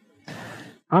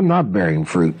 I'm not bearing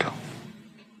fruit.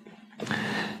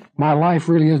 My life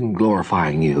really isn't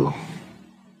glorifying you.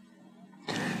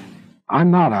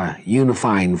 I'm not a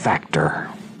unifying factor.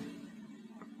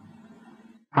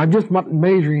 I'm just not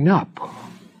measuring up.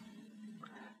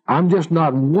 I'm just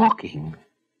not walking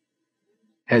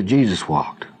as Jesus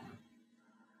walked.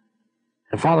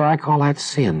 And Father, I call that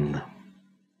sin.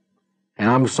 And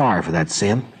I'm sorry for that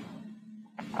sin.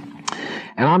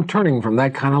 And I'm turning from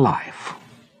that kind of life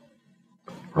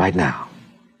right now.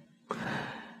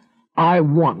 I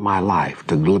want my life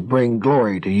to bring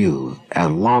glory to you as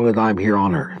long as I'm here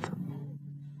on earth.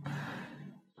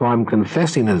 So I'm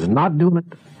confessing as not doing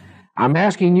it. I'm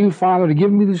asking you, Father, to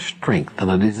give me the strength and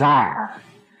the desire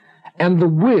and the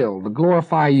will to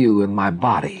glorify you in my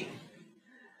body.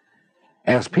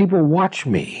 As people watch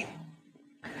me,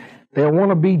 they'll want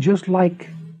to be just like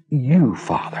you,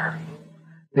 Father.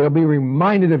 They'll be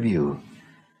reminded of you,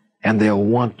 and they'll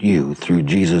want you through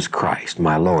Jesus Christ,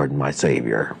 my Lord and my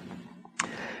Savior.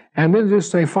 And then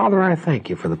just say, Father, I thank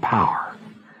you for the power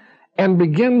and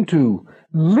begin to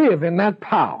live in that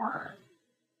power,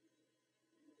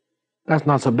 that's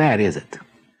not so bad, is it?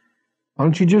 Why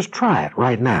don't you just try it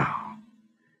right now?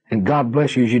 And God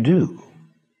bless you as you do.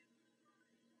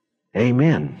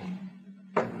 Amen.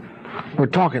 We're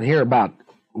talking here about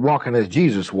walking as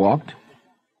Jesus walked.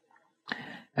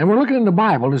 And we're looking in the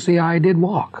Bible to see how he did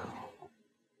walk,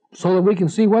 so that we can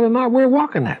see whether or not we're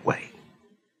walking that way.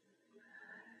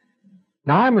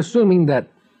 Now, I'm assuming that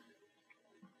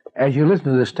as you listen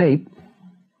to this tape,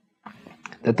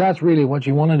 that's really what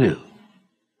you want to do.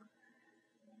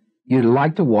 You'd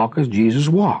like to walk as Jesus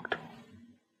walked,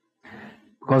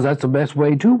 because that's the best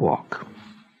way to walk.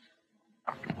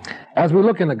 As we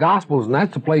look in the Gospels, and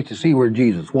that's the place to see where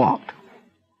Jesus walked,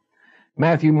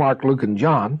 Matthew, Mark, Luke, and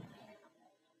John,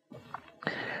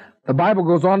 the Bible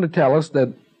goes on to tell us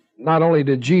that not only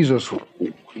did Jesus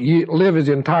live his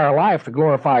entire life to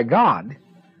glorify God,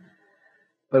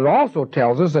 but it also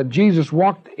tells us that Jesus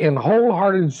walked in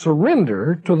wholehearted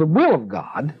surrender to the will of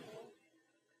God,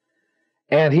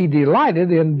 and he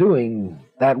delighted in doing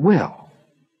that will.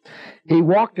 He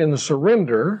walked in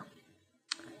surrender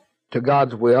to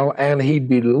God's will, and he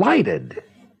delighted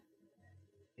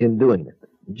in doing it.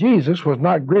 Jesus was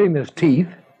not gritting his teeth.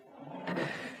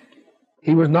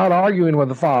 He was not arguing with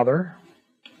the Father.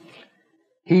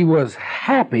 He was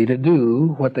happy to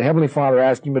do what the Heavenly Father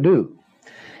asked him to do.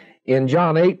 In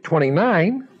John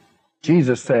 8:29,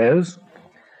 Jesus says,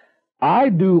 I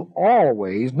do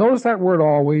always, notice that word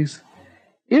always.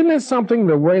 Isn't it something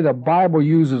the way the Bible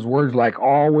uses words like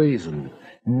always and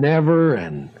never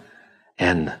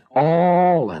and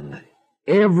all and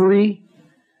every?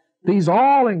 These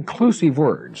all-inclusive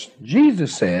words.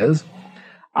 Jesus says,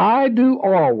 I do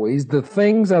always the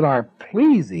things that are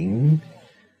pleasing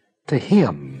to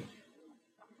him.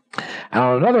 And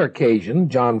on another occasion,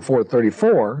 John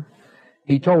 4:34,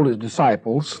 he told his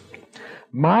disciples,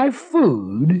 my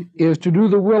food is to do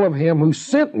the will of him who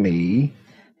sent me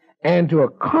and to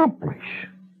accomplish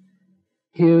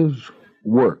his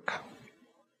work.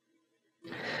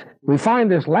 We find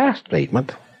this last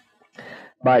statement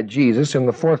by Jesus in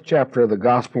the 4th chapter of the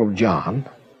Gospel of John,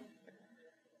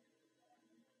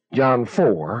 John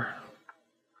 4,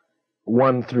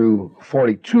 1 through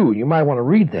 42. You might want to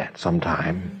read that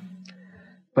sometime,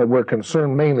 but we're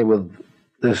concerned mainly with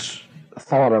this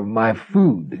thought of my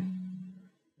food.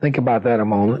 Think about that a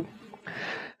moment.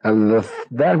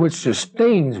 That which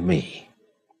sustains me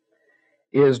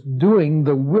is doing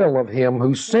the will of him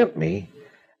who sent me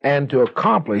and to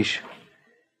accomplish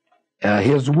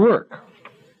his work.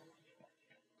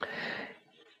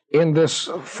 In this,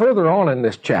 further on in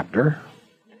this chapter,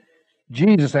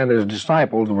 Jesus and his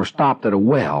disciples were stopped at a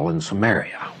well in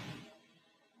Samaria.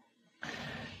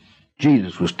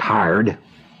 Jesus was tired,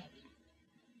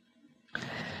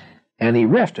 and he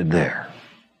rested there.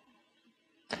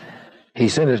 He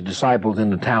sent his disciples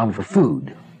into town for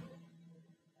food.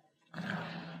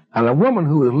 And a woman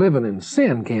who was living in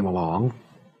sin came along,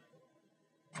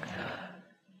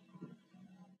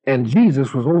 and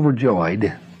Jesus was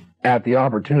overjoyed at the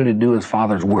opportunity to do his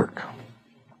Father's work.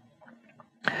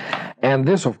 And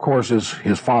this, of course, is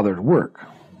his Father's work.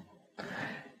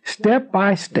 Step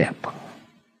by step,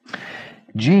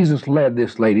 Jesus led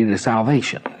this lady to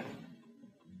salvation.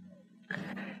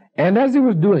 And as he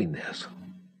was doing this,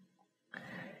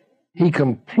 he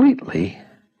completely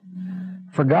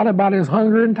forgot about his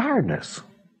hunger and tiredness.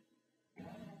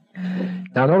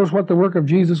 Now notice what the work of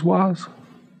Jesus was.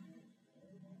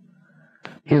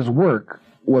 His work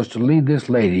was to lead this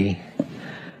lady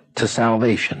to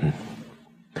salvation.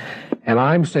 And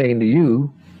I'm saying to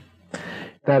you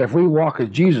that if we walk as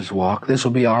Jesus walked, this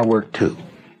will be our work too.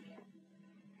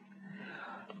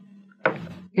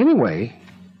 Anyway,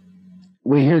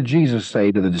 we hear Jesus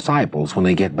say to the disciples when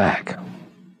they get back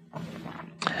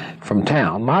from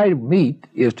town, my meat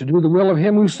is to do the will of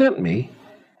him who sent me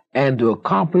and to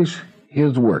accomplish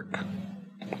his work.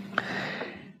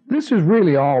 This is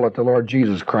really all that the Lord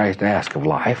Jesus Christ asked of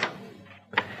life.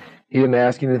 He didn't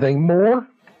ask anything more.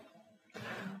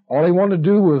 All he wanted to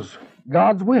do was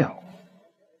God's will.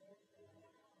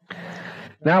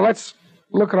 Now let's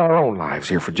look at our own lives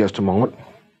here for just a moment.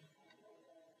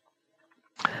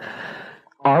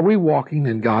 Are we walking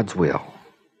in God's will?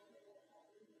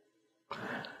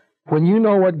 When you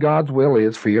know what God's will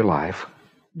is for your life,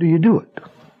 do you do it?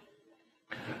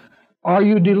 Are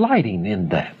you delighting in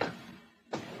that?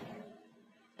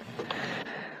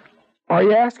 Are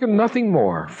you asking nothing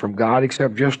more from God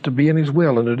except just to be in his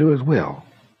will and to do his will?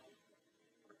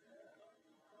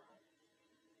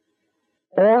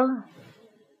 Or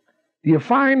do you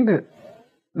find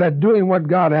that doing what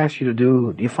God asks you to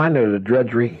do, do you find it a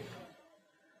drudgery?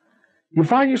 You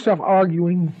find yourself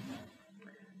arguing,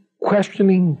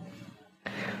 questioning,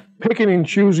 picking and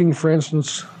choosing, for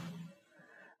instance,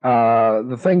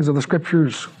 the things of the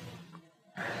Scriptures.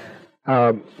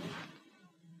 Are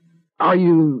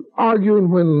you arguing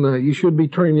when you should be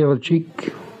turning the other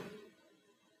cheek?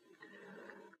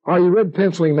 Are you red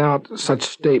penciling out such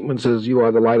statements as "you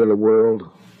are the light of the world"?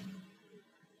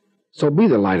 So be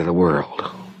the light of the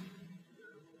world.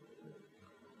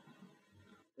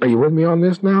 Are you with me on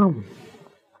this now?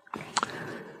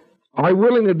 Are you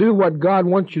willing to do what God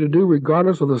wants you to do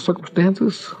regardless of the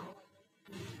circumstances?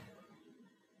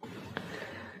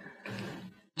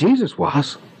 Jesus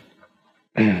was.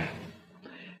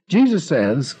 Jesus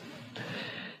says,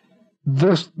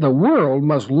 the world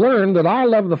must learn that I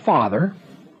love the Father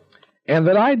and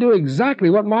that I do exactly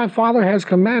what my Father has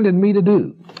commanded me to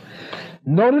do.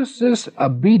 Notice this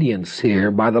obedience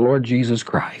here by the Lord Jesus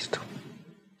Christ.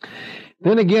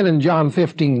 Then again in John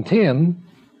 15:10,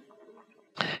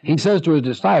 he says to his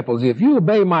disciples, if you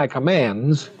obey my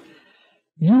commands,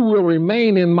 you will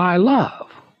remain in my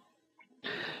love,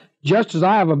 just as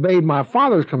I have obeyed my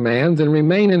Father's commands and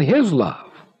remain in his love.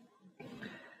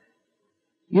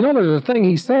 You know, there's a thing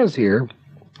he says here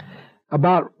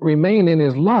about remain in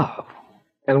his love.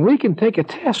 And we can take a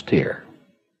test here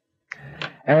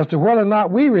as to whether or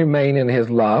not we remain in his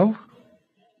love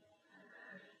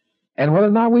and whether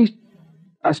or not we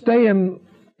stay in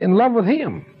love with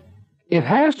him. It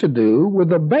has to do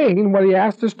with obeying what he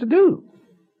asked us to do.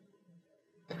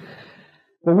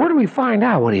 Well, where do we find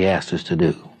out what he asked us to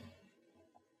do?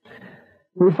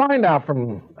 We find out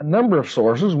from a number of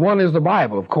sources. One is the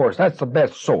Bible, of course. That's the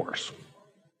best source.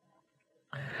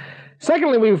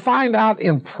 Secondly, we find out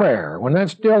in prayer, when that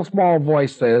still small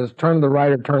voice says, turn to the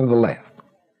right or turn to the left.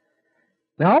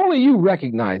 Now, only you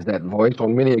recognize that voice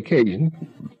on many occasions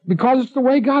because it's the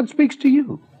way God speaks to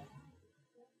you.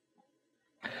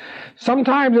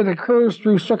 Sometimes it occurs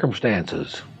through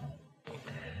circumstances.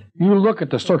 You look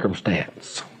at the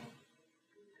circumstance.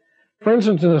 For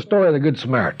instance, in the story of the Good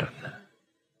Samaritan,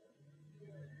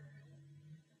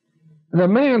 the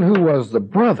man who was the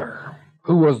brother,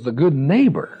 who was the good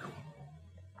neighbor,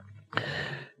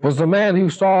 was the man who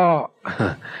saw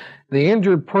the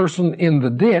injured person in the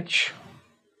ditch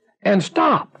and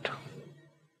stopped.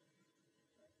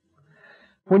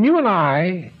 When you and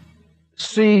I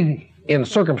see in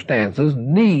circumstances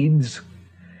needs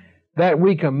that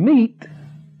we can meet,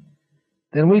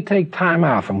 then we take time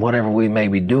out from whatever we may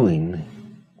be doing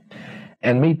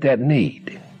and meet that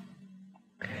need.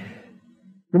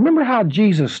 Remember how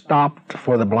Jesus stopped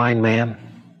for the blind man?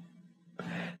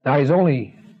 Now, he's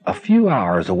only a few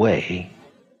hours away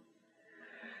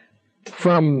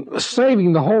from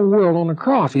saving the whole world on the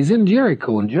cross. He's in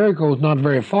Jericho, and Jericho is not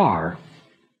very far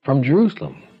from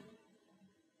Jerusalem.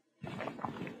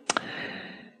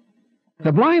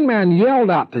 The blind man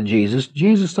yelled out to Jesus,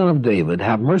 Jesus, Son of David,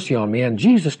 have mercy on me, and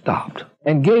Jesus stopped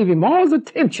and gave him all his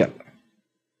attention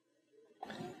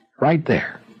right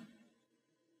there.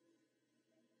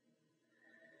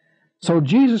 So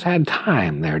Jesus had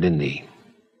time there, didn't he?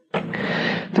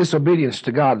 This obedience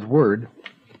to God's Word,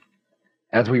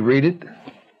 as we read it,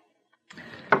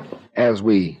 as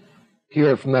we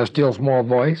hear it from that still small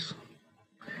voice,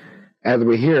 as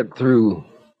we hear it through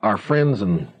our friends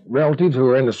and relatives who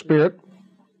are in the Spirit,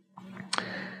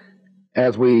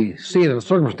 as we see it in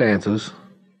circumstances,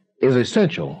 is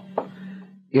essential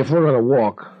if we're going to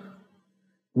walk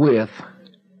with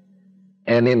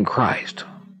and in Christ,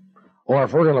 or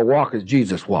if we're going to walk as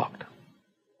Jesus walked.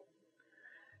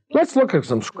 Let's look at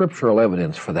some scriptural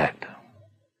evidence for that.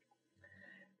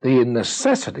 The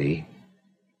necessity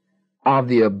of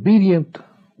the obedient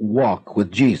walk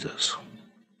with Jesus.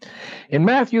 In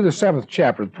Matthew, the 7th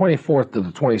chapter, the 24th to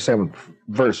the 27th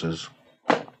verses,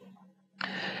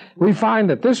 we find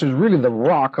that this is really the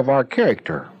rock of our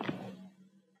character.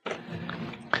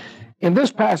 In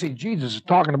this passage, Jesus is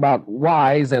talking about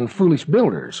wise and foolish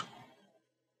builders.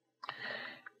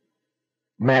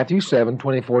 Matthew 7,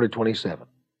 24 to 27.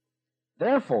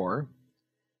 Therefore,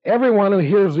 everyone who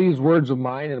hears these words of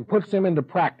mine and puts them into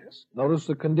practice, notice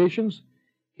the conditions,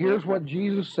 hears what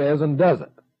Jesus says and does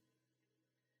it.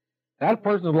 That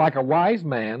person is like a wise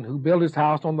man who built his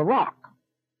house on the rock.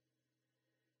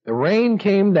 The rain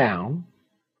came down,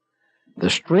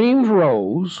 the streams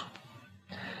rose,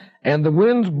 and the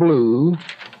winds blew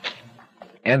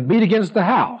and beat against the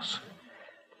house.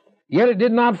 Yet it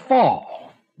did not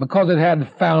fall, because it had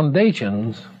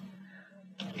foundations,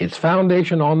 its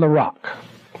foundation on the rock.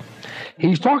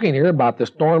 He's talking here about the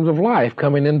storms of life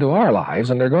coming into our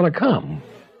lives, and they're going to come.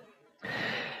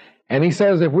 And he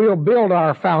says if we'll build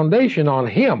our foundation on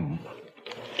him,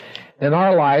 then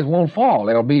our lives won't fall.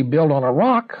 They'll be built on a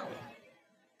rock,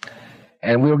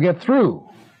 and we'll get through.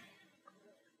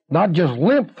 Not just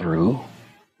limp through,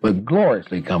 but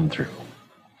gloriously come through.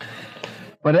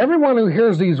 But everyone who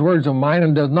hears these words of mine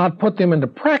and does not put them into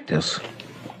practice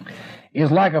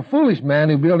is like a foolish man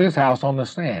who built his house on the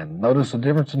sand. Notice the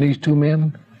difference in these two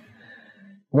men?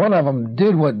 One of them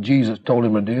did what Jesus told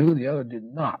him to do, the other did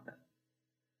not.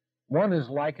 One is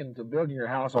likened to building your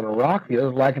house on a rock, the other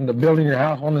is likened to building your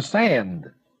house on the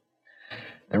sand.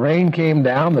 The rain came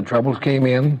down, the troubles came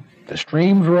in, the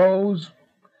streams rose,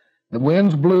 the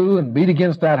winds blew and beat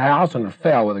against that house, and it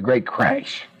fell with a great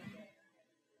crash.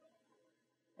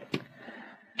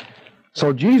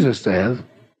 So Jesus says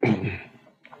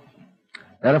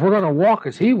that if we're going to walk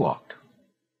as he walked,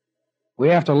 we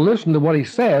have to listen to what he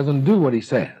says and do what he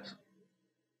says.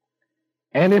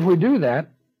 And if we do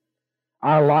that,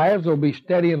 our lives will be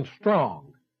steady and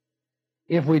strong.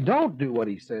 If we don't do what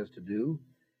he says to do,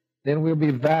 then we'll be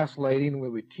vacillating,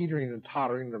 we'll be teetering and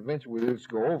tottering, and eventually we'll just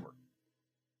go over.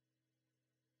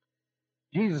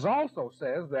 Jesus also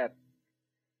says that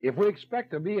if we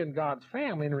expect to be in God's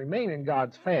family and remain in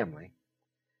God's family,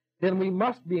 then we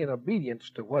must be in obedience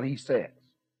to what he says.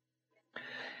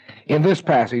 In this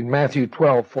passage, Matthew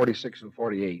 12, 46 and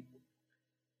 48,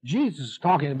 Jesus is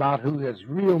talking about who his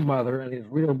real mother and his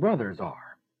real brothers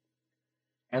are.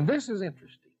 And this is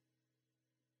interesting,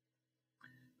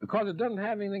 because it doesn't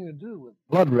have anything to do with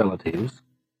blood relatives,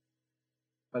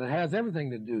 but it has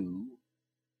everything to do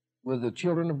with the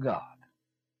children of God.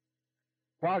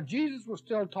 While Jesus was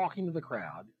still talking to the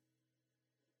crowd,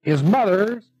 his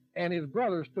mothers and his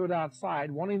brothers stood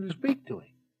outside wanting to speak to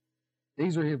him.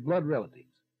 These are his blood relatives.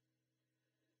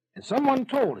 And someone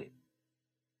told him,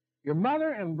 your mother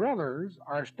and brothers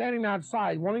are standing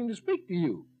outside wanting to speak to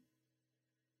you.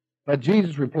 But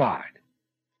Jesus replied,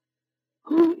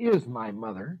 who is my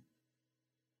mother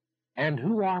and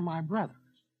who are my brothers?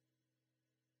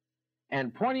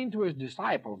 And pointing to his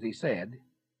disciples, he said,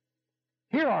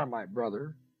 here are my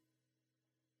brothers,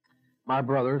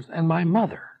 and my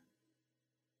mother.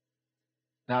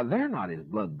 Now, they're not his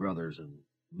blood brothers and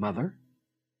mother.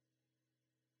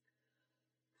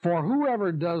 For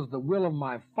whoever does the will of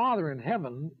my Father in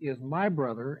heaven is my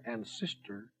brother and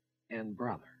sister and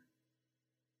brother.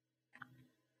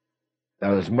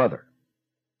 That is mother.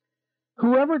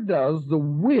 Whoever does the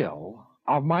will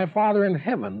of my Father in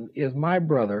heaven is my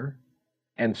brother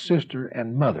and sister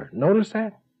and mother. Notice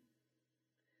that?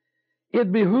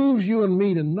 It behooves you and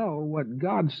me to know what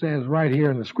God says right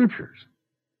here in the Scriptures.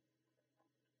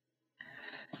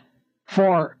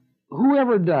 For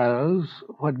whoever does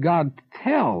what God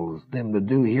tells them to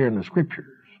do here in the Scriptures,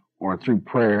 or through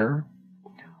prayer,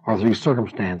 or through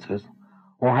circumstances,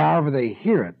 or however they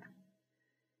hear it,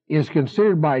 is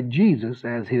considered by Jesus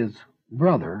as his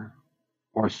brother,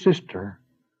 or sister,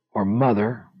 or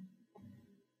mother.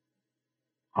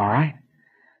 All right?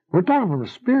 We're talking from a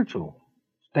spiritual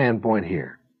standpoint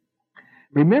here.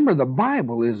 Remember, the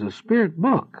Bible is a spirit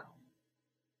book.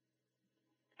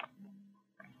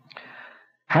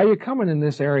 How are you coming in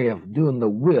this area of doing the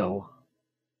will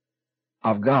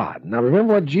of God? Now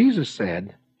remember what Jesus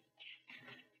said.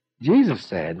 Jesus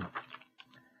said,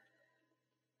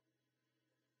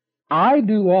 I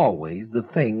do always the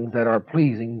things that are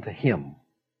pleasing to him.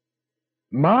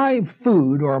 My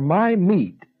food or my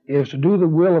meat is to do the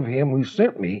will of him who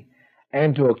sent me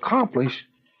and to accomplish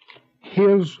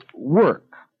his work.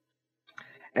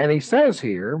 And he says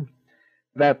here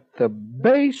that the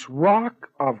base rock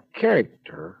of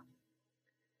character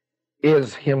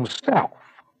is himself.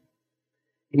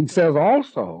 He says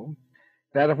also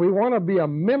that if we want to be a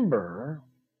member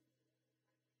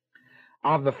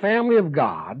of the family of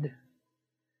God,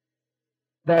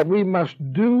 that we must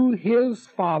do his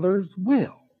Father's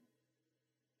will.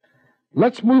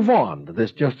 Let's move on to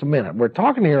this just a minute. We're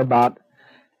talking here about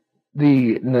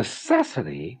the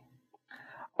necessity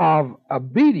of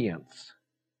obedience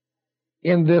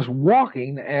in this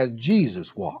walking as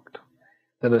Jesus walked.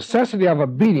 The necessity of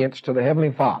obedience to the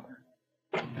Heavenly Father.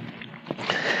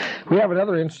 We have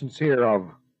another instance here of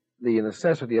the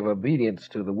necessity of obedience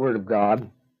to the Word of God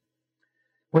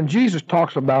when Jesus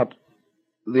talks about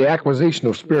the acquisition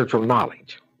of spiritual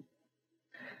knowledge.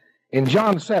 In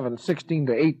John 7, 16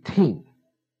 to 18,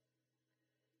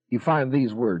 you find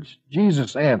these words.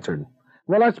 Jesus answered.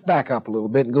 Well, let's back up a little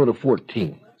bit and go to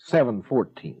 14,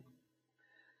 7:14.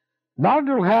 Not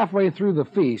until halfway through the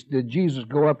feast did Jesus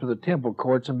go up to the temple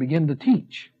courts and begin to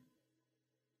teach.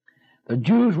 The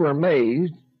Jews were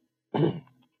amazed,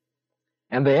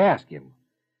 and they asked him,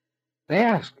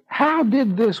 how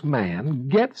did this man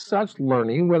get such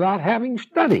learning without having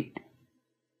studied?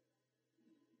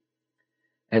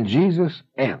 And Jesus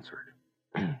answered,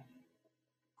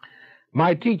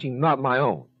 my teaching, not my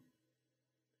own.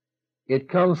 It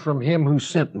comes from him who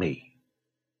sent me.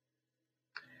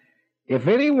 If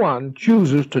anyone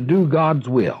chooses to do God's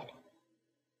will,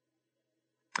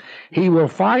 he will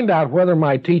find out whether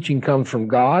my teaching comes from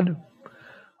God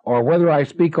or whether I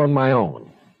speak on my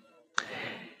own.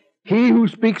 He who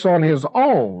speaks on his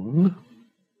own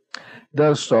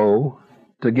does so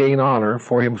to gain honor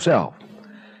for himself.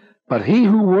 But he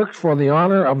who works for the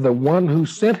honor of the one who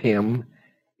sent him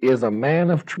is a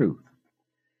man of truth.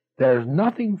 There's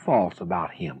nothing false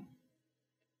about him.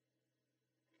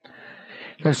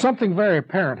 There's something very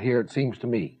apparent here, it seems to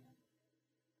me.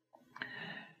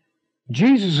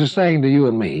 Jesus is saying to you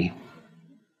and me,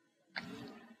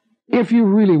 if you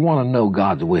really want to know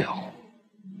God's will,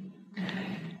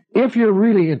 if you're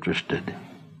really interested,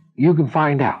 you can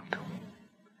find out.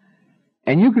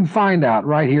 And you can find out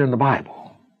right here in the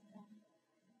Bible.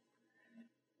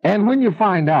 And when you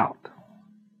find out,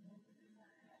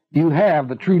 you have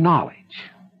the true knowledge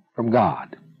from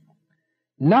God.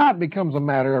 Now it becomes a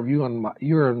matter of you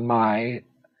and my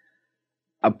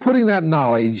putting that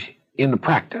knowledge into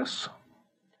practice,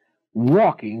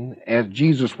 walking as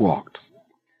Jesus walked.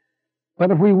 But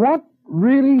if we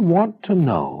really want to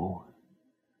know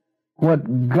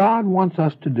what God wants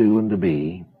us to do and to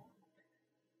be,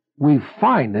 we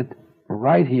find it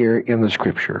right here in the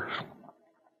Scriptures.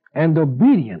 And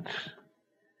obedience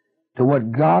to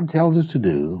what God tells us to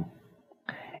do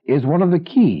is one of the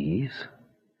keys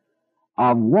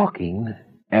of walking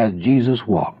as Jesus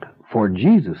walked. For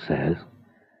Jesus says,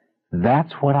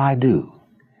 that's what I do,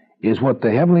 is what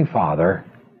the Heavenly Father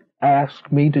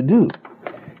asked me to do.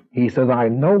 He says, I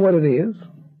know what it is,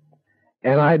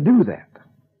 and I do that.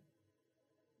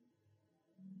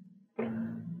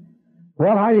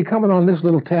 Well, how are you coming on this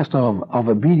little test of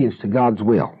obedience to God's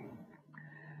will?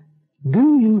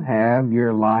 Do you have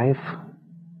your life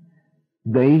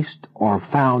based or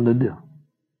founded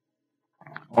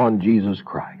on Jesus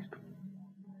Christ?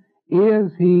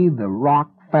 Is he the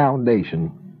rock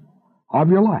foundation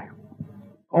of your life?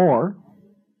 Or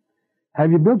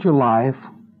have you built your life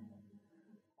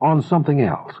on something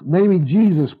else? Maybe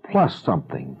Jesus plus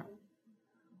something.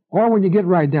 Or when you get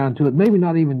right down to it, maybe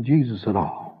not even Jesus at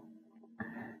all.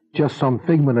 Just some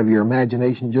figment of your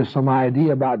imagination, just some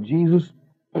idea about Jesus.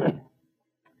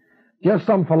 Just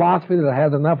some philosophy that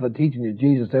has enough of the teaching of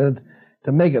Jesus in it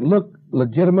to make it look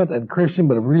legitimate and Christian,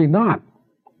 but really not.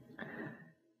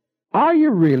 Are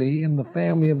you really in the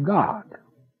family of God?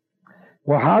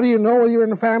 Well, how do you know you're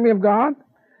in the family of God?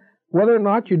 Whether or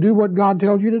not you do what God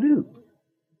tells you to do.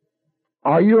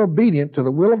 Are you obedient to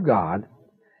the will of God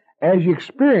as you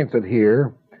experience it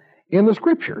here in the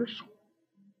Scriptures?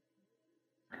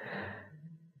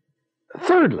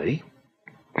 Thirdly,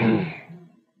 do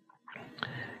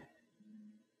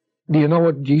you know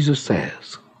what Jesus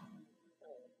says?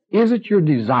 Is it your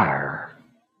desire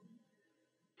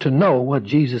to know what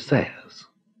Jesus says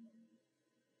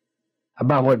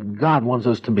about what God wants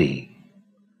us to be?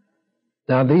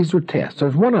 Now, these are tests.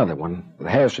 There's one other one that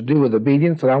has to do with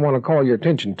obedience that I want to call your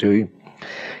attention to.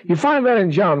 You find that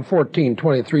in John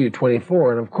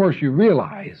 14:23-24, and of course you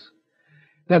realize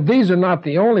that these are not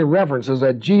the only references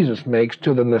that Jesus makes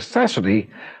to the necessity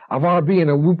of our being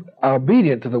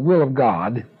obedient to the will of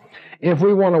God if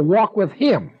we want to walk with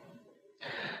him.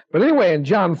 But anyway, in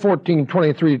John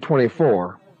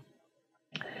 14:23-24,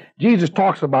 Jesus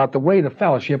talks about the way to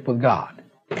fellowship with God.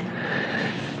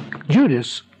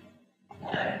 Judas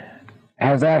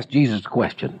has asked Jesus a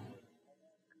question.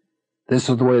 This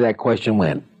is the way that question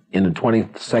went in the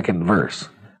 22nd verse.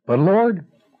 But Lord,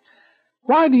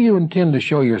 why do you intend to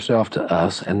show yourself to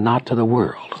us and not to the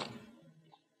world?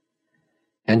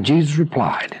 And Jesus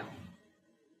replied,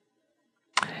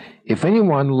 if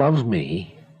anyone loves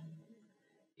me,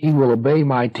 he will obey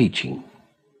my teaching.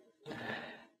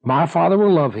 My Father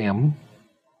will love him,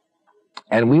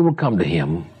 and we will come to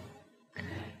him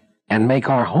and make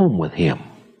our home with him.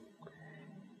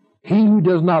 He who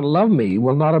does not love me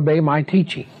will not obey my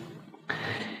teaching.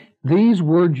 These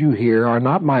words you hear are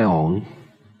not my own.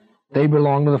 They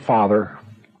belong to the Father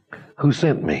who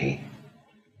sent me.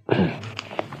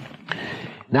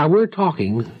 Now we're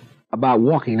talking about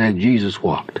walking as Jesus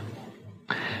walked.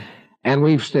 And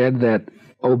we've said that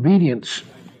obedience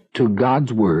to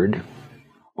God's word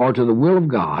or to the will of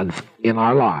God in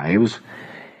our lives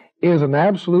is an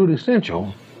absolute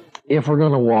essential if we're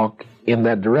going to walk in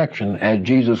that direction as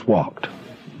Jesus walked.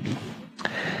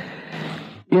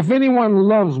 If anyone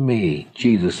loves me,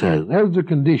 Jesus says, there's the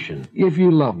condition. If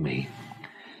you love me,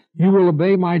 you will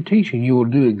obey my teaching. You will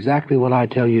do exactly what I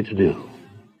tell you to do.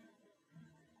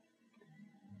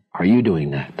 Are you doing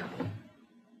that?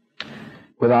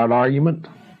 Without argument?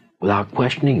 Without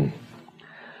questioning?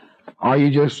 Are you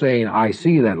just saying, I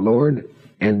see that, Lord,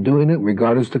 and doing it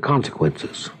regardless of the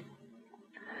consequences?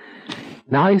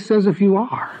 Now he says, if you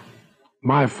are,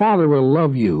 my Father will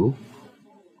love you,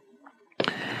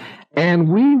 and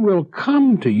we will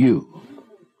come to you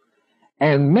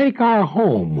and make our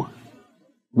home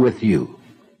with you.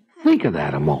 Think of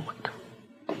that a moment.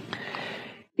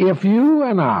 If you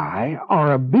and I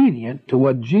are obedient to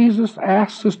what Jesus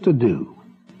asks us to do,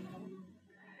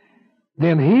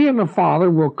 then he and the Father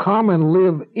will come and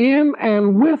live in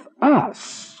and with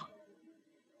us.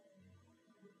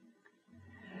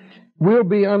 We'll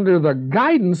be under the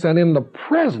guidance and in the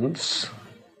presence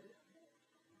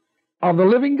of the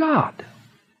living God.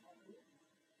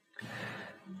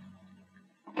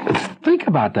 Think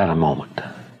about that a moment.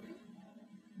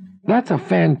 That's a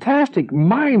fantastic,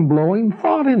 mind-blowing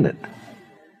thought, isn't it?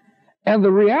 And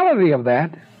the reality of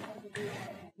that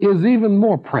is even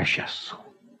more precious.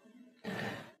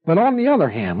 But on the other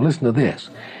hand, listen to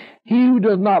this. He who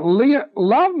does not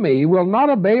love me will not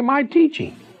obey my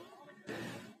teaching.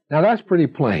 Now that's pretty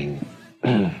plain.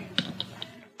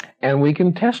 And we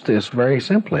can test this very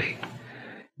simply.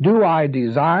 Do I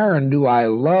desire and do I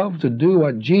love to do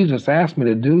what Jesus asked me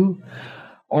to do,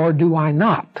 or do I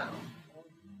not?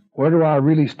 Where do I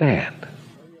really stand?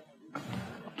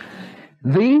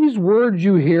 These words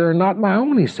you hear are not my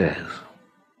own, he says.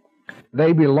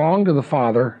 They belong to the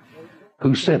Father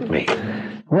who sent me.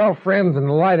 Well, friends, in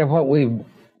the light of what we've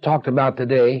talked about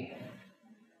today,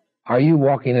 are you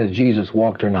walking as Jesus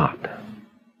walked or not?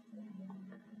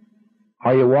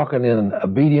 Are you walking in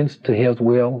obedience to his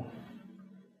will?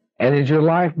 And is your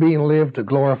life being lived to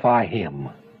glorify him?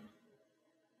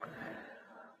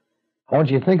 I want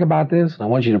you to think about this, and I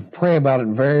want you to pray about it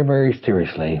very, very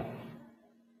seriously.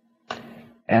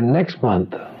 And next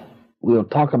month, we'll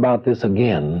talk about this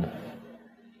again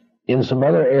in some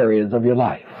other areas of your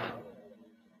life.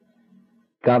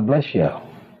 God bless you.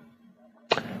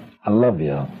 I love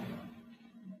you.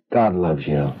 God loves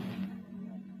you.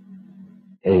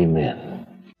 Amen.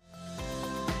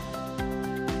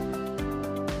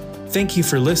 Thank you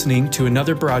for listening to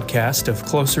another broadcast of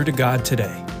Closer to God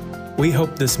Today. We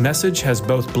hope this message has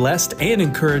both blessed and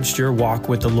encouraged your walk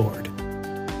with the Lord.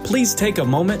 Please take a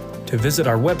moment to visit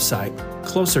our website,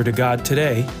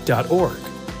 closertogodtoday.org.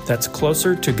 That's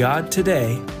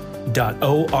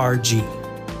closertogodtoday.org.